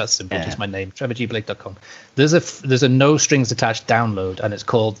trevorgblake.com, it's that simple, just my name, trevorgblake.com. There's a no strings attached download, and it's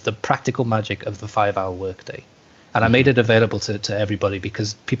called The Practical Magic of the 5-Hour Workday. And I made it available to everybody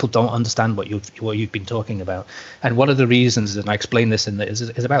because people don't understand what you've been talking about. And one of the reasons, and I explain this in there, is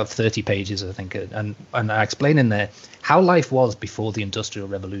about 30 pages, I think, and I explain in there how life was before the Industrial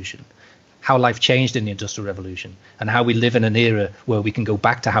Revolution, how life changed in the Industrial Revolution, and how we live in an era where we can go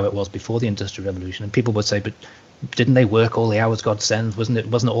back to how it was before the Industrial Revolution. And people would say, but didn't they work all the hours God sends? Wasn't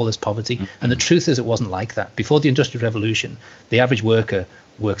it all this poverty? Mm-hmm. And the truth is, it wasn't like that. Before the Industrial Revolution, the average worker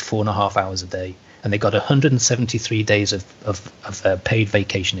worked 4.5 hours a day, and they got 173 days of paid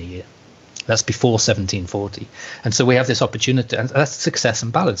vacation a year. That's before 1740. And so we have this opportunity, and that's success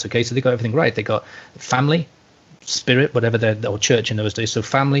and balance. Okay, so they got everything right. They got family, spirit, whatever or church in those days. So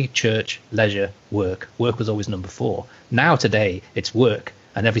family, church, leisure, work. Work was always number 4. Now today it's work,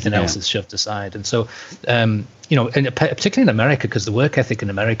 and everything else is shoved aside. And so, you know, and particularly in America, because the work ethic in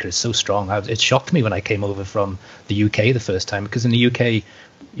America is so strong. It shocked me when I came over from the UK the first time, because in the UK,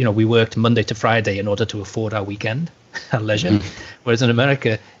 you know, we worked Monday to Friday in order to afford our weekend, our leisure. Whereas in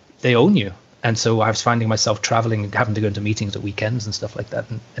America, they own you. And so I was finding myself traveling, having to go into meetings at weekends and stuff like that,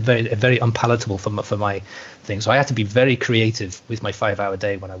 and very unpalatable for my thing. So I had to be very creative with my 5-hour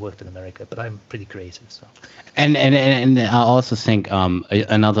day when I worked in America. But I'm pretty creative. So. And I also think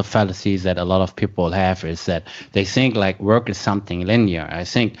another fallacy that a lot of people have is that they think like work is something linear. I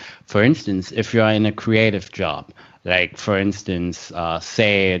think, for instance, if you're in a creative job, like for instance,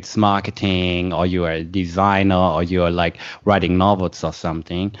 sales, marketing, or you're a designer, or you're like writing novels or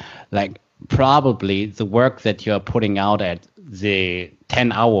something, like probably the work that you're putting out at the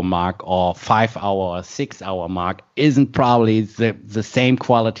 10-hour mark or 5-hour or 6-hour mark isn't probably the same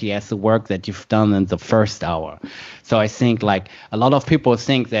quality as the work that you've done in the first hour. So I think like a lot of people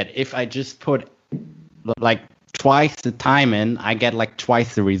think that if I just put like twice the time in, I get like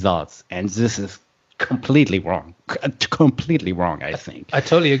twice the results. And this is completely wrong. Completely wrong, I think. I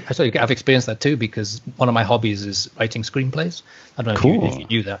totally I've experienced that too, because one of my hobbies is writing screenplays. I don't know if you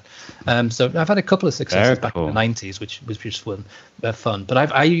knew that. So I've had a couple of successes back in the 90s, which was just fun.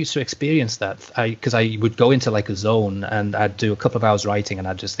 But I used to experience that because I would go into like a zone, and I'd do a couple of hours writing, and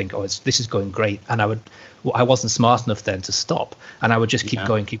I'd just think, oh, this is going great. And I wasn't smart enough then to stop, and I would just keep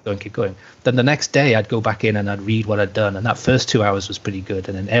going. Then the next day I'd go back in and I'd read what I'd done, and that first 2 hours was pretty good,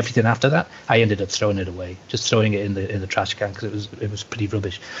 and then everything after that I ended up throwing it away, just throwing it in the trash can, because it was pretty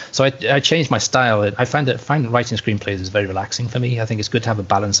rubbish. So I changed my style. I find writing screenplays is very relaxing for me. I think it's good to have a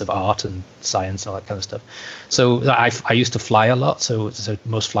balance of art and science and all that kind of stuff. So I used to fly a lot, so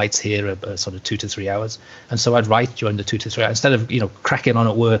most flights here are sort of 2 to 3 hours, and so I'd write during the 2 to 3 hours instead of cracking on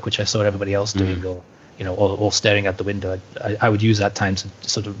at work, which I saw everybody else doing, or staring out the window. I would use that time to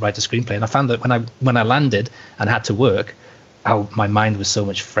sort of write a screenplay, and I found that when I landed and had to work, my mind was so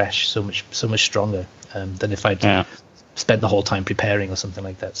much fresh, so much stronger than if I'd spent the whole time preparing or something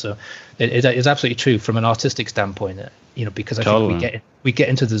like that. So it is absolutely true from an artistic standpoint, because I think we get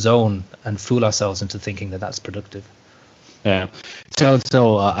into the zone and fool ourselves into thinking that that's productive. Yeah.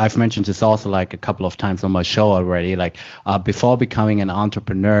 So I've mentioned this also like a couple of times on my show already. Like before becoming an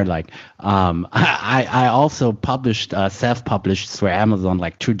entrepreneur, like I also published self-published through Amazon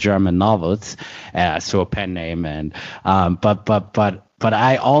like 2 German novels through a pen name, and but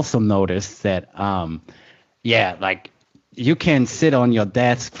I also noticed that like you can sit on your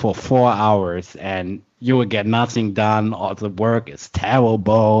desk for 4 hours and you will get nothing done, or the work is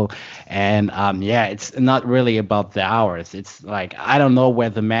terrible. And it's not really about the hours. It's like, I don't know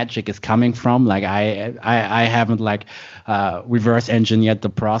where the magic is coming from. Like I haven't like reverse engineered the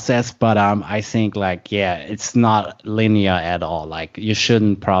process, but I think like, it's not linear at all. Like you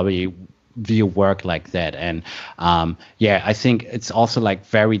shouldn't probably view work like that. And I think it's also like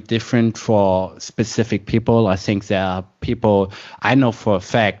very different for specific people. I think there are people, I know for a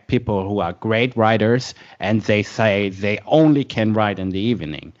fact, people who are great writers and they say they only can write in the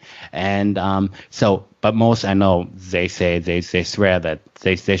evening. And but most I know, they say, they swear that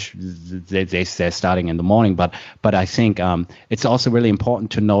they're starting in the morning. But I think it's also really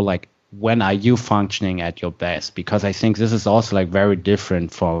important to know, like, when are you functioning at your best? Because I think this is also like very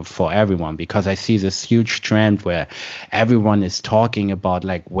different for everyone, because I see this huge trend where everyone is talking about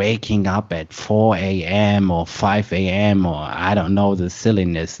like waking up at 4 a.m. or 5 a.m. or I don't know, the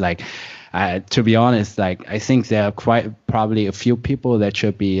silliness. Like, to be honest, like I think there are quite probably a few people that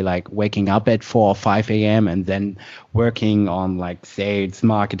should be like waking up at 4 or 5 a.m. and then working on like sales,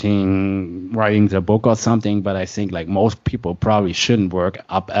 marketing, writing the book or something. But I think like most people probably shouldn't wake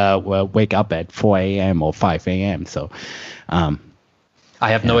up at 4 a.m. or 5 a.m. So I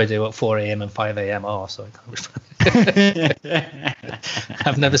have no idea what 4 a.m. and 5 a.m. are, so I can't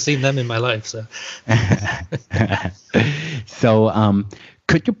I've never seen them in my life. So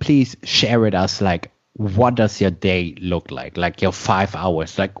could you please share with us, like, what does your day look like your 5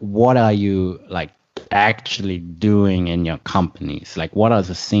 hours? Like, what are you like actually doing in your companies? Like, what are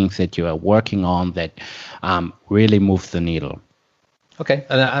the things that you are working on that really move the needle? Okay,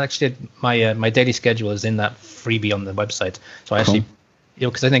 and actually, my daily schedule is in that freebie on the website. So I actually,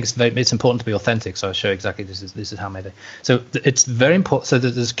 because I think it's important to be authentic. So I'll show you exactly this is how my day. So it's very important. So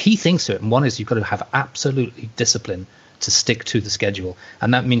there's key things to it, and one is you've got to have absolutely discipline to stick to the schedule,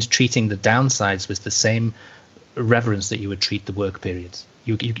 and that means treating the downsides with the same reverence that you would treat the work periods.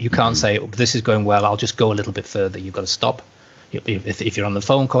 You can't say, oh, this is going well, I'll just go a little bit further. You've got to stop. If you're on the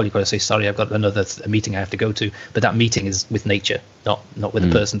phone call, you've got to say, sorry, I've got a meeting I have to go to, but that meeting is with nature, not with the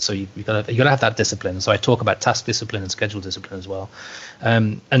person. So you got to have that discipline. So I talk about task discipline and schedule discipline as well.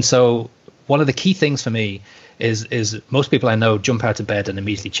 And so one of the key things for me is most people I know jump out of bed and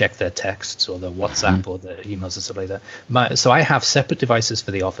immediately check their texts or their WhatsApp or their emails and stuff like that. So I have separate devices for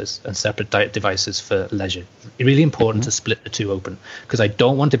the office and separate devices for leisure. It's really important to split the two open, because I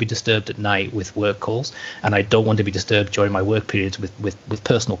don't want to be disturbed at night with work calls, and I don't want to be disturbed during my work periods with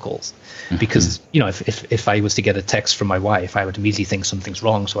personal calls. Because if I was to get a text from my wife, I would immediately think something's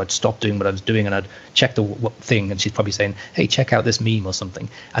wrong, so I'd stop doing what I was doing and I'd check the thing, and she's probably saying, hey, check out this meme or something,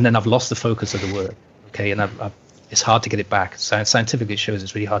 and then I've lost the focus of the work. Okay, and it's hard to get it back. Scientifically, it shows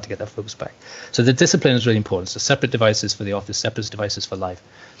it's really hard to get that focus back. So the discipline is really important. So separate devices for the office, separate devices for life.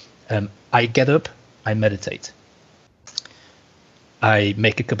 I get up, I meditate. I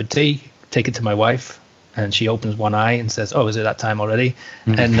make a cup of tea, take it to my wife, and she opens one eye and says, "Oh, is it that time already?"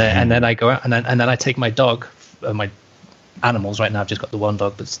 And then I go out, and then I take my dog, my animals. Right now, I've just got the one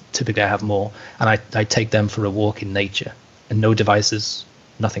dog, but typically I have more, and I take them for a walk in nature, and no devices,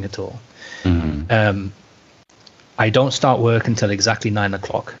 nothing at all. I don't start work until exactly 9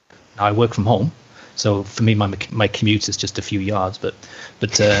 o'clock. Now I work from home, so for me my commute is just a few yards. But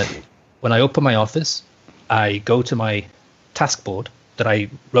when I open my office, I go to my task board that I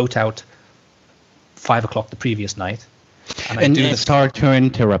wrote out 5 o'clock the previous night. And sorry to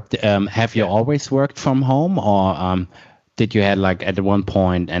interrupt. Have you always worked from home, or did you have like at one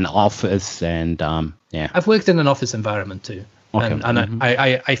point an office? And I've worked in an office environment too. Okay. And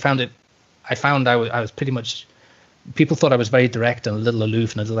I found I was pretty much, people thought I was very direct and a little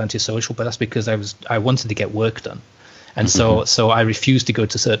aloof and a little antisocial, but that's because I wanted to get work done. And so I refused to go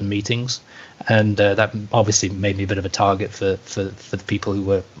to certain meetings, and that obviously made me a bit of a target for the people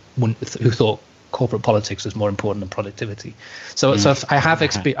who thought corporate politics was more important than productivity. So I have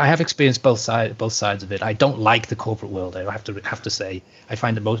experienced both sides of it. I don't like the corporate world. I have to say I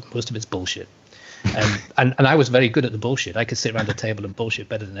find that most of it's bullshit. And I was very good at the bullshit. I could sit around the table and bullshit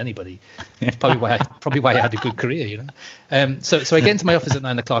better than anybody. It's probably why I had a good career, you know. So I get into my office at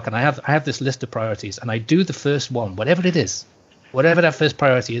 9 o'clock, and I have this list of priorities, and I do the first one, whatever it is, whatever that first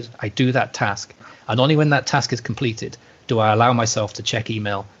priority is. I do that task, and only when that task is completed do I allow myself to check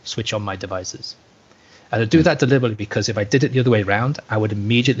email, switch on my devices. And I do that deliberately because if I did it the other way around, I would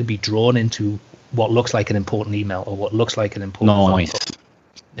immediately be drawn into what looks like an important email or what looks like an important phone call.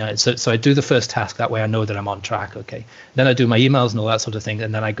 Yeah, so I do the first task. That way I know that I'm on track. Okay. Then I do my emails and all that sort of thing.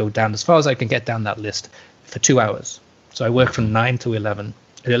 And then I go down as far as I can get down that list for 2 hours. So I work from 9 to 11.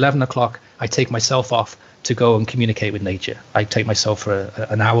 At 11 o'clock, I take myself off to go and communicate with nature. I take myself for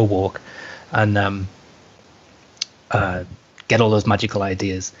an hour walk and get all those magical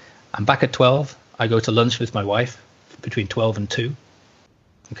ideas. I'm back at 12. I go to lunch with my wife between 12 and 2.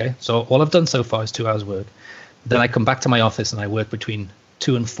 Okay. So all I've done so far is 2 hours work. Then I come back to my office and I work between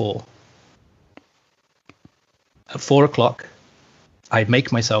 2 and 4. At 4 o'clock, I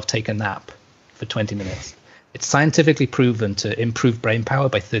make myself take a nap for 20 minutes. It's scientifically proven to improve brain power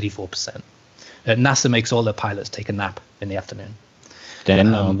by 34%. NASA makes all their pilots take a nap in the afternoon.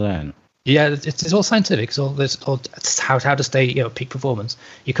 Didn't know that. Yeah, it's all scientific. It's how to stay peak performance.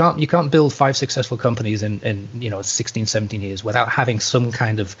 You can't build 5 successful companies in 16, 17 years without having some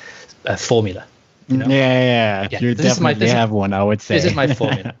kind of formula. You know? Yeah. You definitely have one, I would say. This is my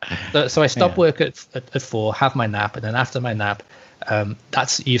formula. So I stop work at 4, have my nap, and then after my nap,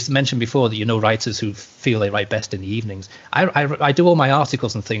 you've mentioned before that writers who feel they write best in the evenings. I do all my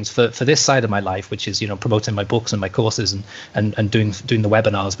articles and things for this side of my life, which is promoting my books and my courses and doing the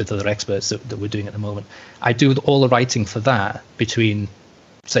webinars with other experts that we're doing at the moment. I do all the writing for that between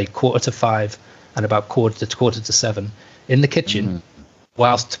say 4:45 and about quarter to 7 in the kitchen,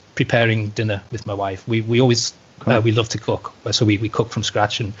 whilst preparing dinner with my wife. We always we love to cook, so we cook from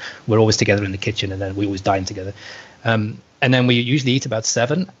scratch, and we're always together in the kitchen, and then we always dine together. And then we usually eat about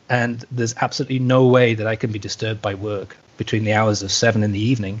 7, and there's absolutely no way that I can be disturbed by work between the hours of 7 in the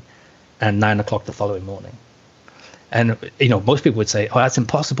evening and 9 o'clock the following morning. And most people would say, "Oh, that's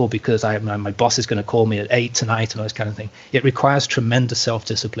impossible because my boss is going to call me at 8 tonight," and all this kind of thing. It requires tremendous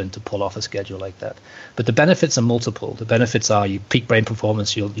self-discipline to pull off a schedule like that. But the benefits are multiple. The benefits are you peak brain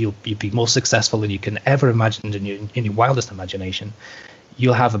performance. You'll be more successful than you can ever imagine in your wildest imagination.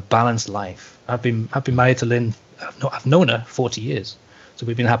 You'll have a balanced life. I've been married to Lynn. I've known her 40 years. So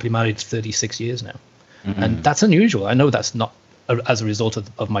we've been happily married 36 years now. And that's unusual. I know that's not as a result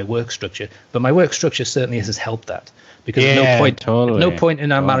of my work structure, but my work structure certainly has helped that. Because at no point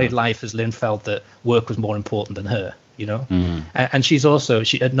in our married life has Lynn felt that work was more important than her, And she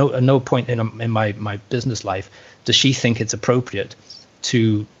at no point in my business life does she think it's appropriate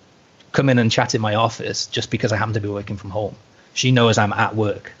to come in and chat in my office just because I happen to be working from home. She knows I'm at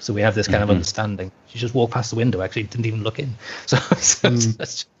work, so we have this kind of understanding. She just walked past the window, actually didn't even look in. So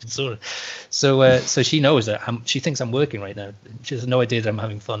she knows that she thinks I'm working right now. She has no idea that I'm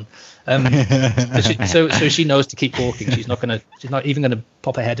having fun. So she knows to keep walking. She's not even gonna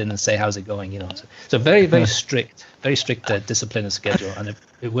pop her head in and say how's it going, So very strict discipline and schedule, and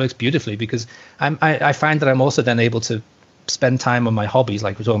it works beautifully because I find that I'm also then able to spend time on my hobbies,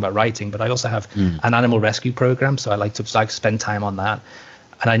 like we're talking about writing, but I also have an animal rescue program, so I like to spend time on that,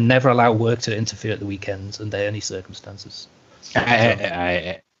 and I never allow work to interfere at the weekends under any circumstances.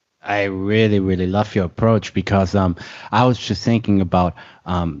 I really, really love your approach because I was just thinking about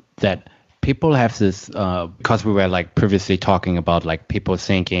that people have this because we were like previously talking about like people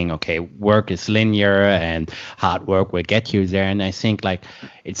thinking, okay, work is linear and hard work will get you there. And I think like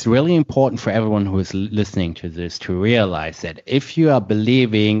it's really important for everyone who is listening to this to realize that if you are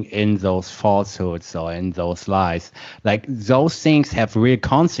believing in those falsehoods or in those lies, like those things have real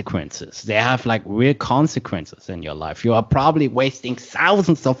consequences. They have like real consequences in your life. You are probably wasting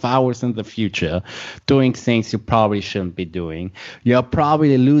thousands of hours in the future doing things you probably shouldn't be doing. You're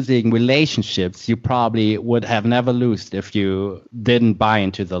probably losing relationships you probably would have never lost if you didn't buy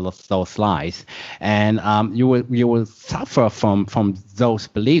into those lies. And you will suffer from those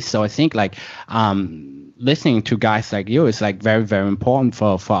beliefs. So I think like listening to guys like you is like very, very important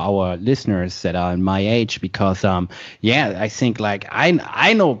for our listeners that are in my age because I think like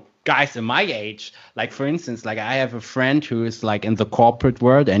I know guys in my age, like for instance, like I have a friend who is like in the corporate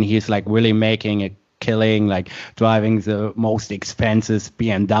world and he's like really making a killing, like driving the most expensive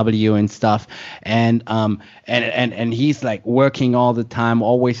BMW and stuff, and he's like working all the time,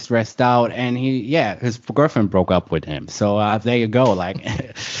 always stressed out, and his girlfriend broke up with him. So there you go, like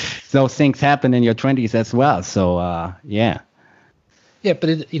those things happen in your 20s as well. So Yeah, but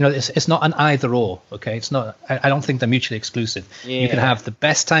it's not an either or. Okay, it's not. I don't think they're mutually exclusive. Yeah. You can have the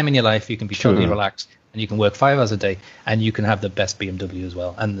best time in your life. You can be totally relaxed, and you can work 5 hours a day, and you can have the best BMW as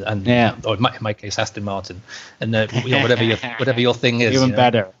well. And or in my case, Aston Martin, and whatever your thing is. Even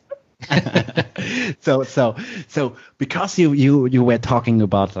better. so because you were talking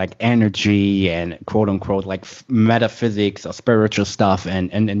about like energy and quote unquote like metaphysics or spiritual stuff,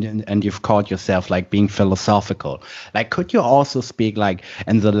 and you've called yourself like being philosophical, like could you also speak like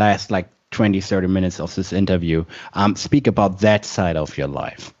in the last like 20-30 minutes of this interview, speak about that side of your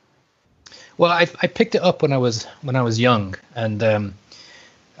life? Well, I picked it up when I was young, and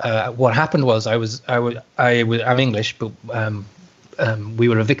what happened was I'm English, but we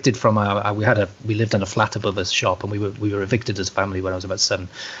were evicted from we lived in a flat above a shop, and we were evicted as a family when I was about 7.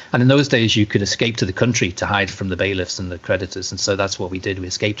 And in those days, you could escape to the country to hide from the bailiffs and the creditors, and so that's what we did. We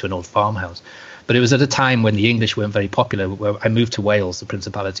escaped to an old farmhouse. But it was at a time when the English weren't very popular. Where I moved to Wales, the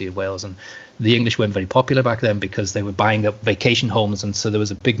Principality of Wales, and the English weren't very popular back then because they were buying up vacation homes, and so there was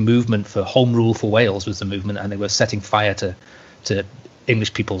a big movement for home rule for Wales was the movement, and they were setting fire to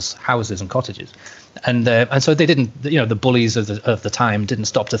English people's houses and cottages. And so they didn't, the bullies of the time didn't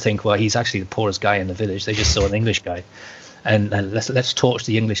stop to think, well, he's actually the poorest guy in the village. They just saw an English guy, and let's torch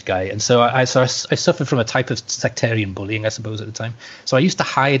the English guy. And so I suffered from a type of sectarian bullying, I suppose, at the time. So I used to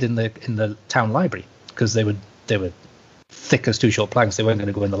hide in the town library because they were thick as 2 short planks. They weren't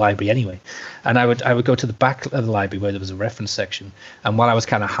going to go in the library anyway. And I would go to the back of the library where there was a reference section. And while I was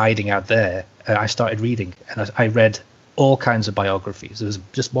kind of hiding out there, I started reading, and I read all kinds of biographies. There was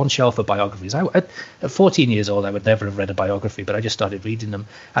just one shelf of biographies. At 14 years old, I would never have read a biography, but I just started reading them,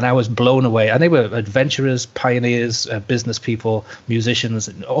 and I was blown away. And they were adventurers, pioneers, business people, musicians,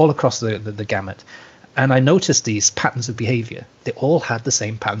 all across the gamut. And I noticed these patterns of behavior. They all had the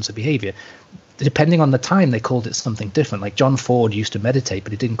same patterns of behavior. Depending on the time, they called it something different. Like John Ford used to meditate,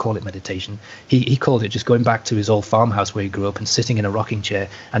 but he didn't call it meditation. He called it just going back to his old farmhouse where he grew up and sitting in a rocking chair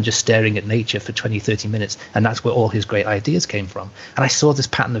and just staring at nature for 20, 30 minutes. And that's where all his great ideas came from. And I saw this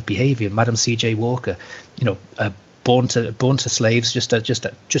pattern of behavior. Madam C.J. Walker, born to slaves,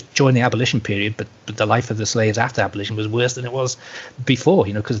 just joined the abolition period, but the life of the slaves after abolition was worse than it was before,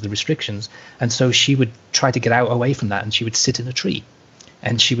 because of the restrictions. And so she would try to get away from that, and she would sit in a tree.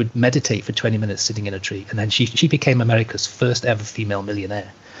 And she would meditate for 20 minutes sitting in a tree. And then she became America's first ever female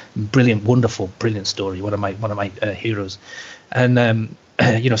millionaire. Brilliant, wonderful, brilliant story. One of my heroes. And,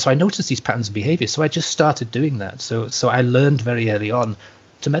 so I noticed these patterns of behavior. So I just started doing that. So I learned very early on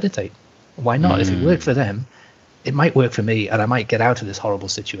to meditate. Why not? If it worked for them, it might work for me, and I might get out of this horrible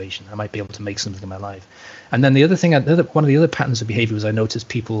situation. I might be able to make something of my life. And then the other thing, one of the other patterns of behavior was I noticed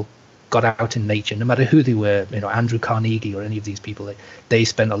people got out in nature, no matter who they were, Andrew Carnegie or any of these people, they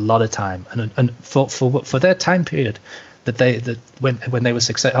spent a lot of time, and for their time period when they were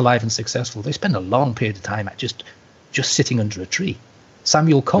alive and successful, they spent a long period of time at just sitting under a tree.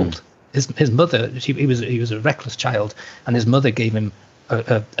 Samuel Colt, his mother, he was a reckless child, and his mother gave him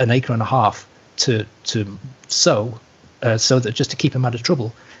an acre and a half to sow, so that just to keep him out of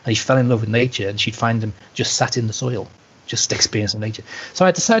trouble, and he fell in love with nature, and she'd find him just sat in the soil, just experiencing nature. So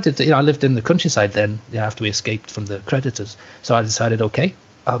I decided that, I lived in the countryside then, after we escaped from the creditors. So I decided, okay,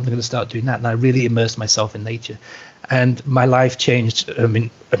 I'm going to start doing that. And I really immersed myself in nature. And my life changed,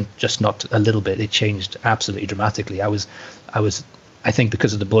 just not a little bit, it changed absolutely dramatically. I think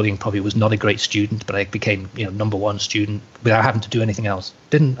because of the bullying, probably was not a great student, but I became, number 1 student without having to do anything else.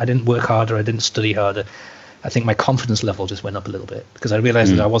 I didn't work harder, I didn't study harder. I think my confidence level just went up a little bit because I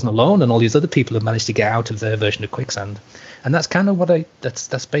realized that I wasn't alone, and all these other people have managed to get out of their version of quicksand. And that's kind of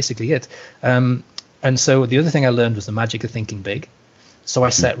that's basically it. And so the other thing I learned was the magic of thinking big. So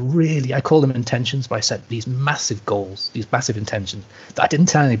I call them intentions, but I set these massive goals, these massive intentions that I didn't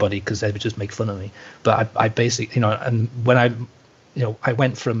tell anybody because they would just make fun of me. But I basically, and when I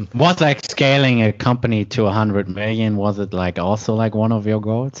went from... Was like scaling a company to 100 million, was it like also like one of your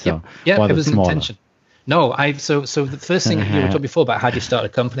goals? Yeah, it was an intention. No, so the first thing you were talking before about how do you start a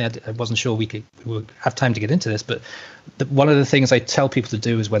company, I wasn't sure we would have time to get into this, but one of the things I tell people to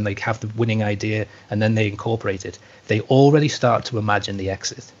do is when they have the winning idea and then they incorporate it, they already start to imagine the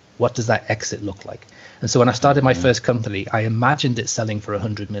exit. What does that exit look like? And so when I started my first company, I imagined it selling for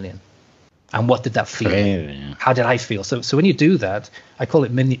 100 million. And what did that feel like? How did I feel? So when you do that, I call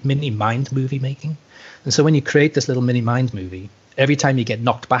it mini mind movie making. And so when you create this little mini mind movie, every time you get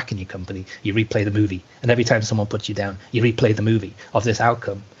knocked back in your company, you replay the movie. And every time someone puts you down, you replay the movie of this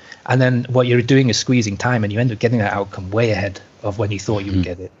outcome. And then what you're doing is squeezing time, and you end up getting that outcome way ahead of when you thought you would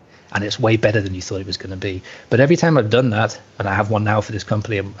get it. And it's way better than you thought it was going to be. But every time I've done that, and I have one now for this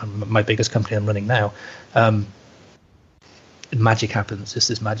company, my biggest company I'm running now, magic happens. Just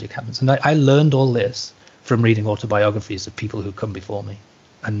this magic happens. And I learned all this from reading autobiographies of people who come before me.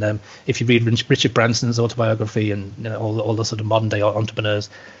 And if you read Richard Branson's autobiography and all the sort of modern day entrepreneurs,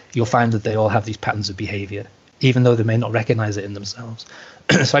 you'll find that they all have these patterns of behavior, even though they may not recognize it in themselves.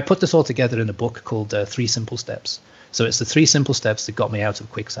 So I put this all together in a book called 3 Simple Steps. So it's the 3 simple steps that got me out of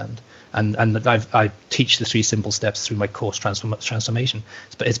quicksand. And I teach the 3 simple steps through my course Transformation.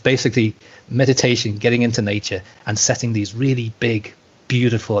 But it's basically meditation, getting into nature, and setting these really big,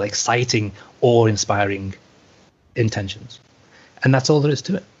 beautiful, exciting, awe-inspiring intentions. And that's all there is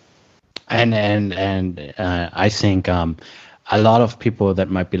to it. And I think a lot of people that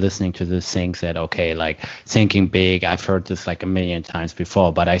might be listening to this think that, okay, like thinking big, I've heard this like a million times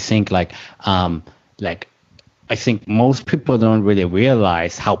before, but I think I think most people don't really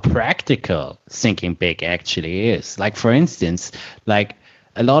realize how practical thinking big actually is. Like, for instance, like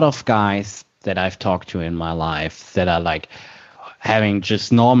a lot of guys that I've talked to in my life that are like having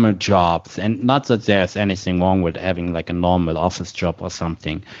just normal jobs, and not that there's anything wrong with having like a normal office job or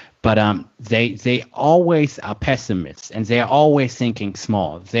something, but they always are pessimists, and they're always thinking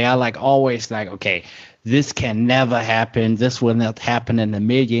small. They are like always like, okay, this can never happen. This will not happen in a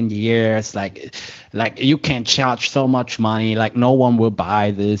million years. Like you can charge so much money. Like no one will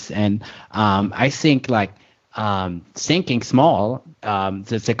buy this. And I think like thinking small,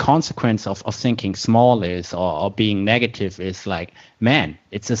 the consequence of thinking small is, or being negative is like, man,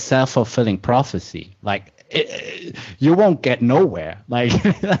 it's a self-fulfilling prophecy. Like you won't get nowhere. Like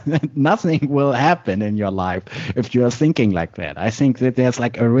nothing will happen in your life if you're thinking like that. I think that there's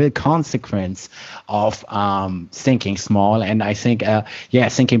like a real consequence of thinking small, and I think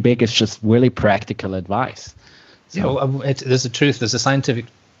thinking big is just really practical advice. So, there's a truth. There's a scientific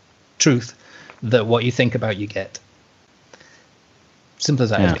truth that what you think about, you get. Simple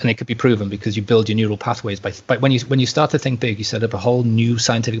as that. Yeah. And it could be proven because you build your neural pathways by when you start to think big, you set up a whole new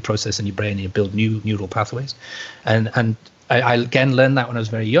scientific process in your brain and you build new neural pathways. And I again learned that when I was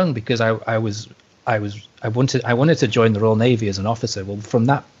very young, because I wanted to join the Royal Navy as an officer. Well, from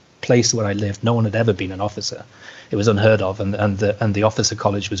that place where I lived, no one had ever been an officer. It was unheard of, and the officer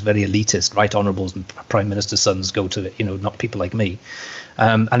college was very elitist. Right honorables and prime minister's sons go to it, not people like me.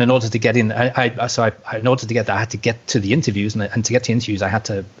 And in order to get in, in order to get that, I had to get to the interviews, and to get to interviews, I had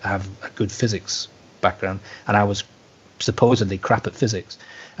to have a good physics background, and I was supposedly crap at physics.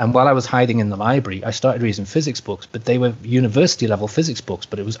 And while I was hiding in the library, I started reading physics books, but they were university level physics books.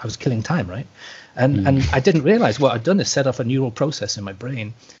 But I was killing time, right? And I didn't realize what I'd done is set off a neural process in my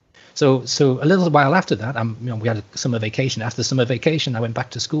brain. So a little while after that, we had a summer vacation. After the summer vacation, I went back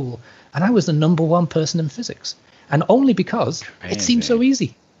to school, and I was the number one person in physics. And only because it seemed so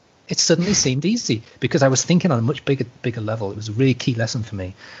easy. It suddenly seemed easy because I was thinking on a much bigger level. It was a really key lesson for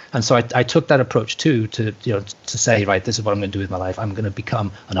me. And so I took that approach too, to say, right, this is what I'm going to do with my life. I'm going to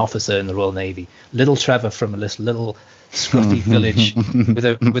become an officer in the Royal Navy. Little Trevor from this little scruffy village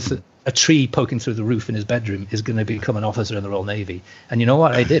with a tree poking through the roof in his bedroom is going to become an officer in the Royal Navy. And you know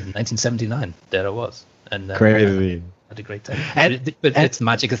what I did in 1979? There I was. And crazy. Had a great time. But it's the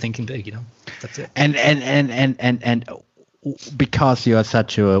magic of thinking big, That's it. And because you are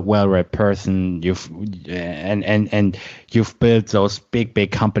such a well-read person, you've built those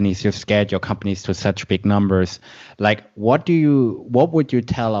big companies, you've scaled your companies to such big numbers. Like, what would you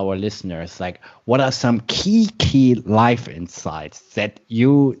tell our listeners? Like, what are some key life insights that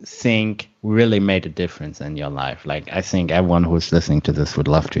you think really made a difference in your life? Like, I think everyone who's listening to this would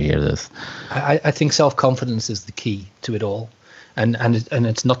love to hear this. I think self-confidence is the key to it all, and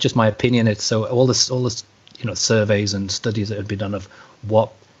it's not just my opinion. It's so all this surveys and studies that have been done of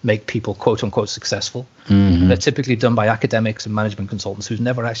what make people quote unquote successful. Mm-hmm. They're typically done by academics and management consultants who've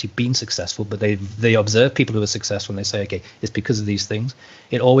never actually been successful, but they observe people who are successful and they say, okay, it's because of these things.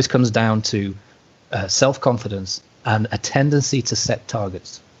 It always comes down to self-confidence and a tendency to set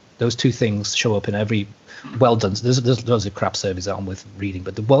targets. Those two things show up in every well done. There's loads of crap surveys that I'm with reading,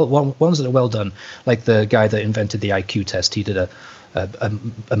 but the ones that are well done, like the guy that invented the IQ test, he did a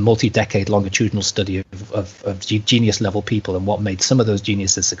multi-decade longitudinal study of genius level people and what made some of those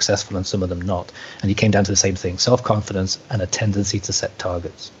geniuses successful and some of them not. And he came down to the same thing: self-confidence and a tendency to set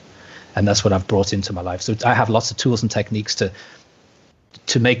targets. And that's what I've brought into my life. So I have lots of tools and techniques to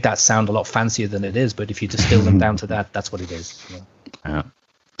make that sound a lot fancier than it is. But if you distill them down to that, that's what it is. Yeah.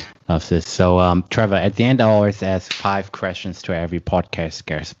 Love this. So, Trevor, at the end, I always ask 5 questions to every podcast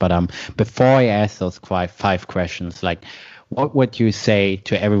guest. But before I ask those 5 questions, like, what would you say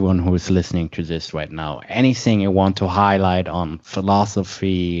to everyone who is listening to this right now? Anything you want to highlight on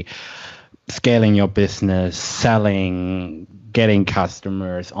philosophy, scaling your business, selling, getting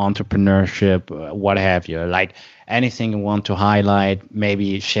customers, entrepreneurship, what have you. Like anything you want to highlight,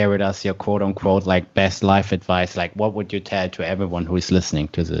 maybe share with us your quote unquote like best life advice. Like what would you tell to everyone who is listening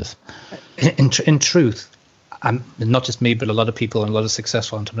to this? In truth, not just me, but a lot of people and a lot of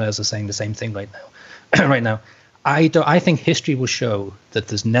successful entrepreneurs are saying the same thing right now. Right now, I think history will show that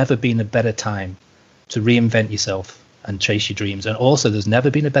there's never been a better time to reinvent yourself and chase your dreams. And also, there's never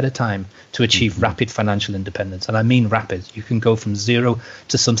been a better time to achieve rapid financial independence. And I mean rapid. You can go from zero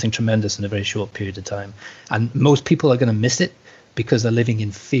to something tremendous in a very short period of time. And most people are going to miss it because they're living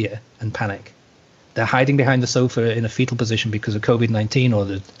in fear and panic. They're hiding behind the sofa in a fetal position because of COVID-19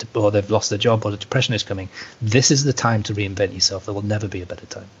 or they've lost their job or the depression is coming. This is the time to reinvent yourself. There will never be a better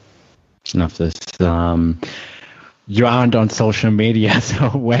time. Enough this. You aren't on social media, so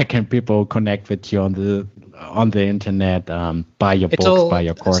where can people connect with you on the internet, buy your books, buy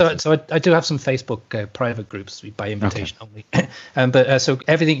your courses? So I do have some Facebook private groups by invitation only. But so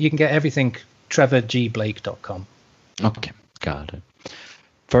everything, you can get everything trevorgblake.com. Okay, got it.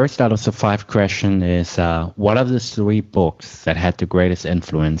 First out of the 5 question is, what are the 3 books that had the greatest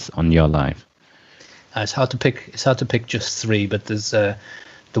influence on your life? It's hard to pick just 3, but there's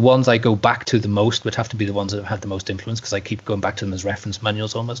the ones I go back to the most would have to be the ones that have had the most influence because I keep going back to them as reference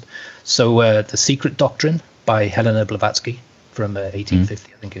manuals almost. So The Secret Doctrine by Helena Blavatsky from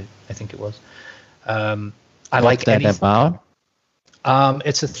 1850, I think it was. What's that about?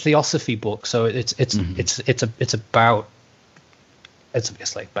 It's a theosophy book, so it's about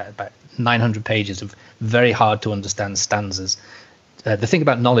about 900 pages of very hard to understand stanzas. The thing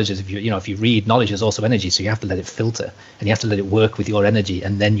about knowledge is if you read, knowledge is also energy, so you have to let it filter and you have to let it work with your energy,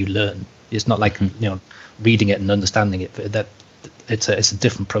 and then you learn. It's not like reading it and understanding it. That it's a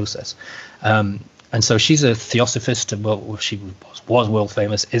different process. And so she's a theosophist. Well, she was world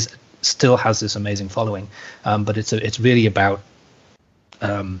famous. Still has this amazing following. But it's really about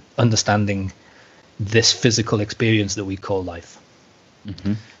understanding this physical experience that we call life.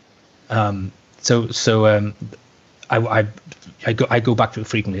 Mm-hmm. I go back to it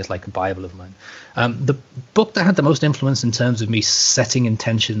frequently. It's like a Bible of mine. The book that had the most influence in terms of me setting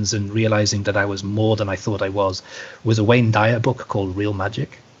intentions and realizing that I was more than I thought I was a Wayne Dyer book called Real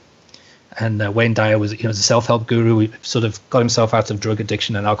Magic. And Wayne Dyer was a self-help guru. He sort of got himself out of drug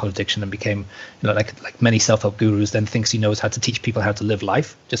addiction and alcohol addiction and became, like many self-help gurus, then thinks he knows how to teach people how to live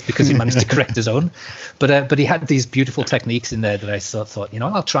life just because he managed to correct his own. But he had these beautiful techniques in there that I thought,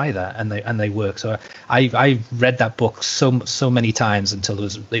 I'll try that, and they work. So I read that book so many times until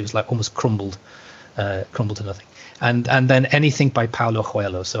it was like almost crumbled to nothing. And then anything by Paulo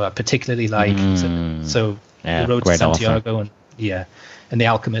Coelho. So I particularly like The Road to Santiago and The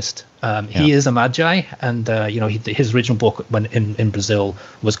Alchemist. He is a magi, and his original book when in Brazil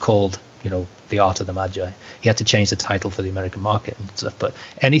was called The Art of the Magi. He had to change the title for the American market and stuff. But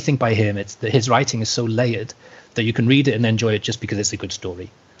anything by him, his writing is so layered that you can read it and enjoy it just because it's a good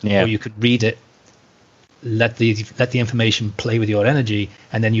story. Or you could read it, let the information play with your energy,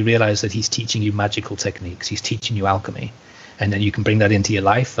 and then you realize that he's teaching you magical techniques. He's teaching you alchemy, and then you can bring that into your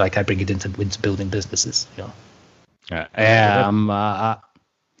life. Like I bring it into building businesses.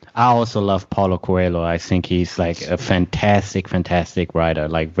 I also love Paulo Coelho. I think he's like a fantastic writer,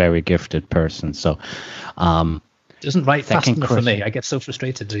 like very gifted person. So, doesn't write fast enough for me. I get so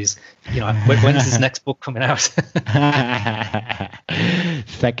frustrated. He's, when's his next book coming out?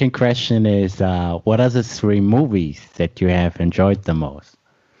 Second question is, what are the 3 movies that you have enjoyed the most?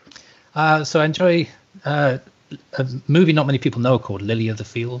 So I enjoy a movie not many people know called Lily of the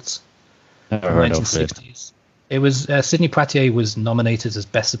Fields from the 1960s. It was Sidney Poitier was nominated as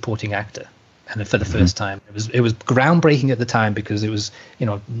Best Supporting Actor, and for the first time, it was groundbreaking at the time because it was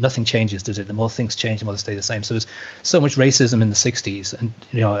nothing changes, does it? The more things change, the more they stay the same. So there's so much racism in the '60s, and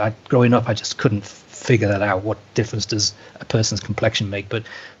growing up, I just couldn't figure that out. What difference does a person's complexion make? But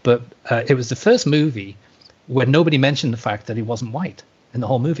it was the first movie where nobody mentioned the fact that he wasn't white in the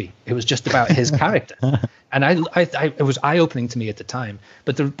whole movie. It was just about his character. And it was eye-opening to me at the time.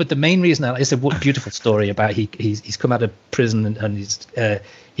 But the main reason it's a beautiful story about he's come out of prison and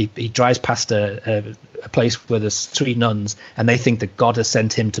he drives past a place where there's 3 nuns and they think that God has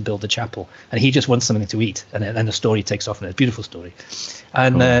sent him to build a chapel and he just wants something to eat, and then the story takes off, and it's a beautiful story.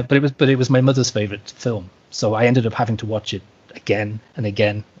 And but it was my mother's favorite film, so I ended up having to watch it again and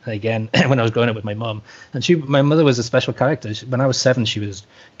again and again when I was growing up with my mum. And my mother was a special character. When I was 7, she was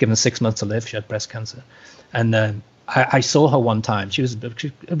given 6 months to live. She had breast cancer, and I saw her one time. She was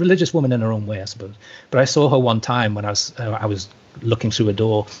a religious woman in her own way, I suppose. But I saw her one time when I was looking through a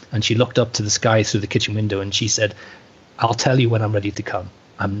door, and she looked up to the sky through the kitchen window, and she said, "I'll tell you when I'm ready to come.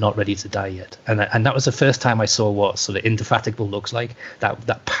 I'm not ready to die yet. And that was the first time I saw what sort of indefatigable looks like.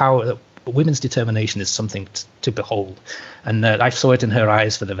 That power, that women's determination is something to behold. And I saw it in her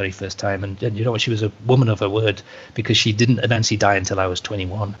eyes for the very first time. And you know what? She was a woman of her word, because she didn't eventually die until I was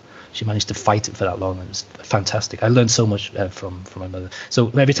 21. She managed to fight it for that long. It was fantastic. I learned so much from my mother. So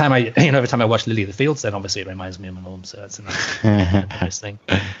every time I watch Lily of the Fields, then obviously it reminds me of my mom. So that's a nice thing.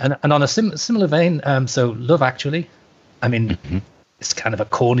 And on a similar vein, so Love Actually, I mean, it's kind of a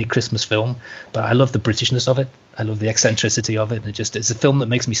corny Christmas film, but I love the Britishness of it. I love the eccentricity of it. It's a film that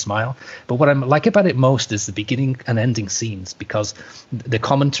makes me smile. But what I like about it most is the beginning and ending scenes, because the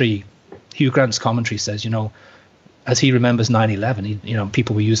commentary, Hugh Grant's commentary says, as he remembers 9/11,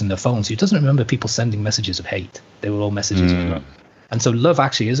 people were using their phones. He doesn't remember people sending messages of hate. They were all messages of love. And so Love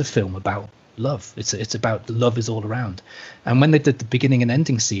Actually is a film about love. It's about love is all around. And when they did the beginning and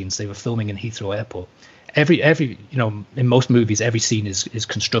ending scenes, they were filming in Heathrow Airport. Every in most movies, every scene is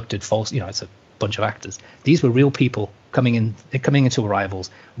constructed false. It's a bunch of actors. These were real people coming into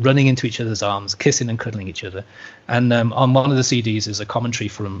arrivals, running into each other's arms, kissing and cuddling each other. And on one of the CDs is a commentary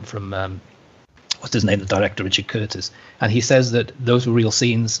from what's his name, the director, Richard Curtis, and he says that those were real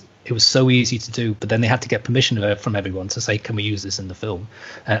scenes. It was so easy to do, but then they had to get permission from everyone to say, can we use this in the film?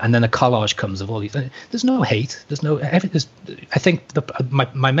 And then a collage comes of all these. There's no hate. I think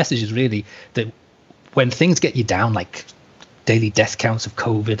my message is really that when things get you down, like daily death counts of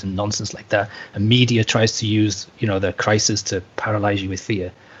COVID and nonsense like that, and media tries to use the crisis to paralyze you with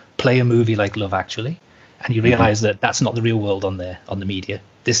fear, play a movie like Love Actually, and you realize that that's not the real world on the media.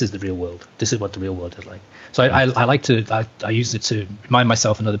 This is the real world. This is what the real world is like. So I use it to remind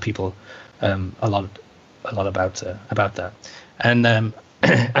myself and other people a lot about that. And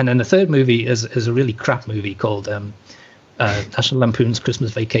and then the third movie is a really crap movie called National Lampoon's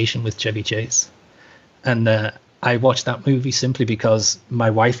Christmas Vacation with Chevy Chase. And I watched that movie simply because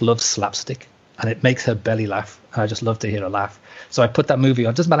my wife loves slapstick and it makes her belly laugh. And I just love to hear her laugh. So I put that movie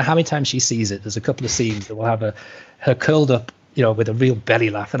on. It doesn't matter how many times she sees it. There's a couple of scenes that will have her curled up, with a real belly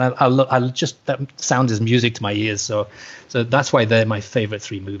laugh. And I'll just, that sound is music to my ears. So that's why they're my favorite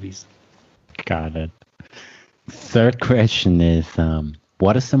three movies. Got it. Third question is,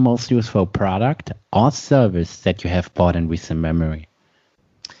 what is the most useful product or service that you have bought in recent memory?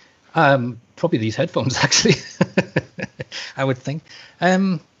 Probably these headphones, actually. I would think.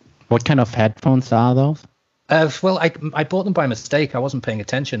 What kind of headphones are those? Well, I bought them by mistake. I wasn't paying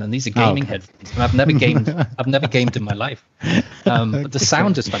attention, and these are gaming headphones. And I've never gamed. I've never gamed in my life. But the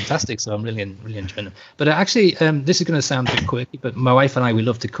sound is fantastic, so I'm really enjoying them. But actually, this is going to sound a bit quirky, but my wife and I, we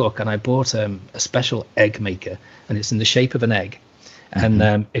love to cook, and I bought a special egg maker, and it's in the shape of an egg. And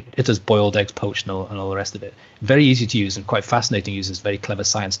it does boiled eggs, poached, and all the rest of it. Very easy to use and quite fascinating. Uses very clever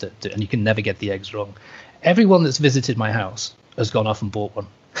science and you can never get the eggs wrong. Everyone that's visited my house has gone off and bought one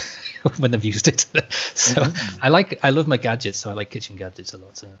when they've used it. So I love my gadgets. So I like kitchen gadgets a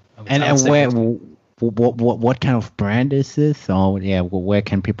lot. So what kind of brand is this? Or where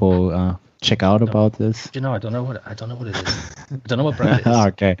can people check out about this? I don't know what it is. I don't know what brand it is.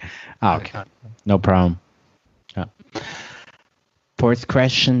 Okay. No problem. Yeah. Fourth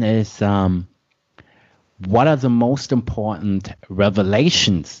question is, what are the most important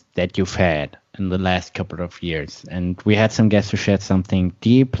revelations that you've had in the last couple of years? And we had some guests who shared something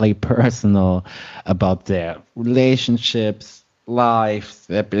deeply personal about their relationships, life,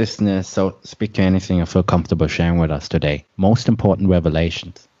 their business. So speak to anything you feel comfortable sharing with us today. Most important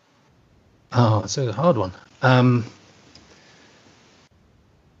revelations. Oh, it's a hard one.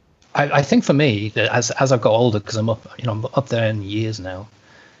 I think for me, that as I've got older, because I'm up there in years now,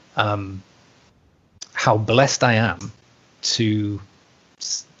 how blessed I am to,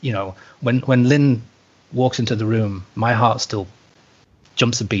 when Lynn walks into the room, my heart still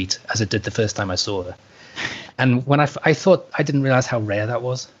jumps a beat as it did the first time I saw her. And when I thought, I didn't realize how rare that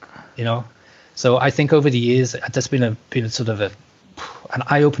was, So I think over the years, that's been a sort of an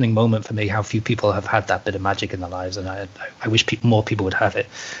eye-opening moment for me, how few people have had that bit of magic in their lives, and I wish more people would have it.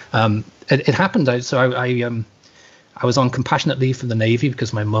 It happened. I was on compassionate leave from the Navy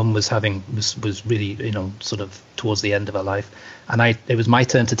because my mum was really sort of towards the end of her life, and it was my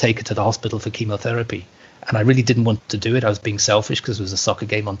turn to take her to the hospital for chemotherapy. And I really didn't want to do it. I was being selfish because there was a soccer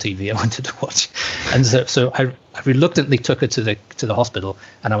game on TV I wanted to watch. And so I reluctantly took her to the hospital,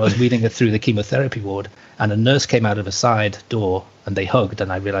 and I was reading her through the chemotherapy ward, and a nurse came out of a side door and they hugged,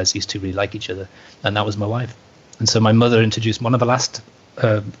 and I realized these two really like each other. And that was my wife. And so my mother introduced one of the last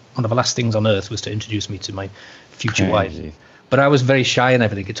things on earth was to introduce me to my future wife. But I was very shy and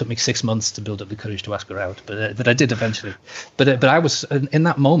everything. It took me 6 months to build up the courage to ask her out, but I did eventually. But I was in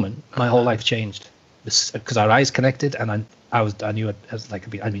that moment, my whole life changed. Because our eyes connected, and I knew I was like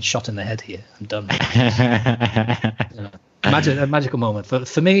I'd been shot in the head here. I'm done. A magical moment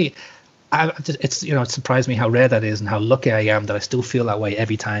for me. It's it surprised me how rare that is and how lucky I am that I still feel that way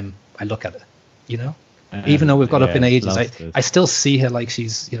every time I look at it. Even though we've got up in ages, I still see her like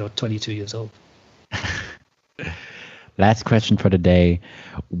she's 22 years old. Last question for the day.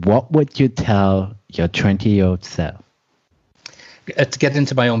 What would you tell your 20-year-old self? To get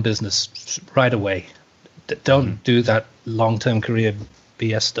into my own business right away. Don't do that long-term career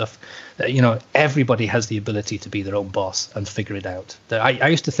BS stuff. Everybody has the ability to be their own boss and figure it out. I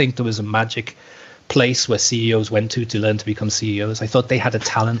used to think there was a magic place where CEOs went to learn to become CEOs. I thought they had a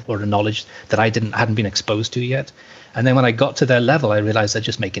talent or a knowledge that I hadn't been exposed to yet. And then when I got to their level, I realized they're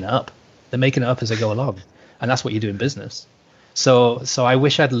just making it up. They're making it up as they go along. And that's what you do in business. So I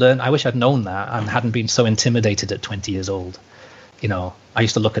wish I'd known that and hadn't been so intimidated at 20 years old. I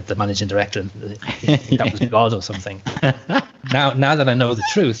used to look at the managing director and that was God or something. Now that I know the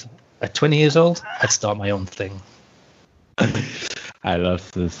truth, at 20 years old, I'd start my own thing. I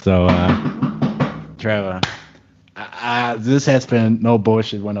love this. So, Trevor, this has been no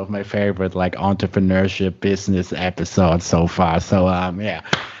bullshit, one of my favorite entrepreneurship business episodes so far. So,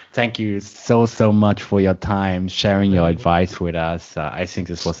 thank you so much for your time, sharing your advice with us. I think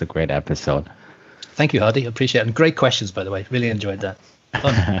this was a great episode. Thank you, Hardy. Appreciate it. And great questions, by the way. Really enjoyed that.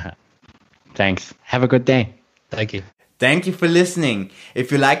 Fun. Thanks. Have a good day. Thank you. Thank you for listening.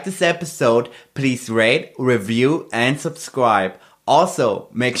 If you like this episode, please rate, review, and subscribe. Also,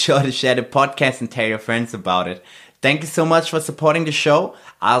 make sure to share the podcast and tell your friends about it. Thank you so much for supporting the show.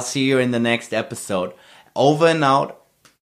 I'll see you in the next episode. Over and out.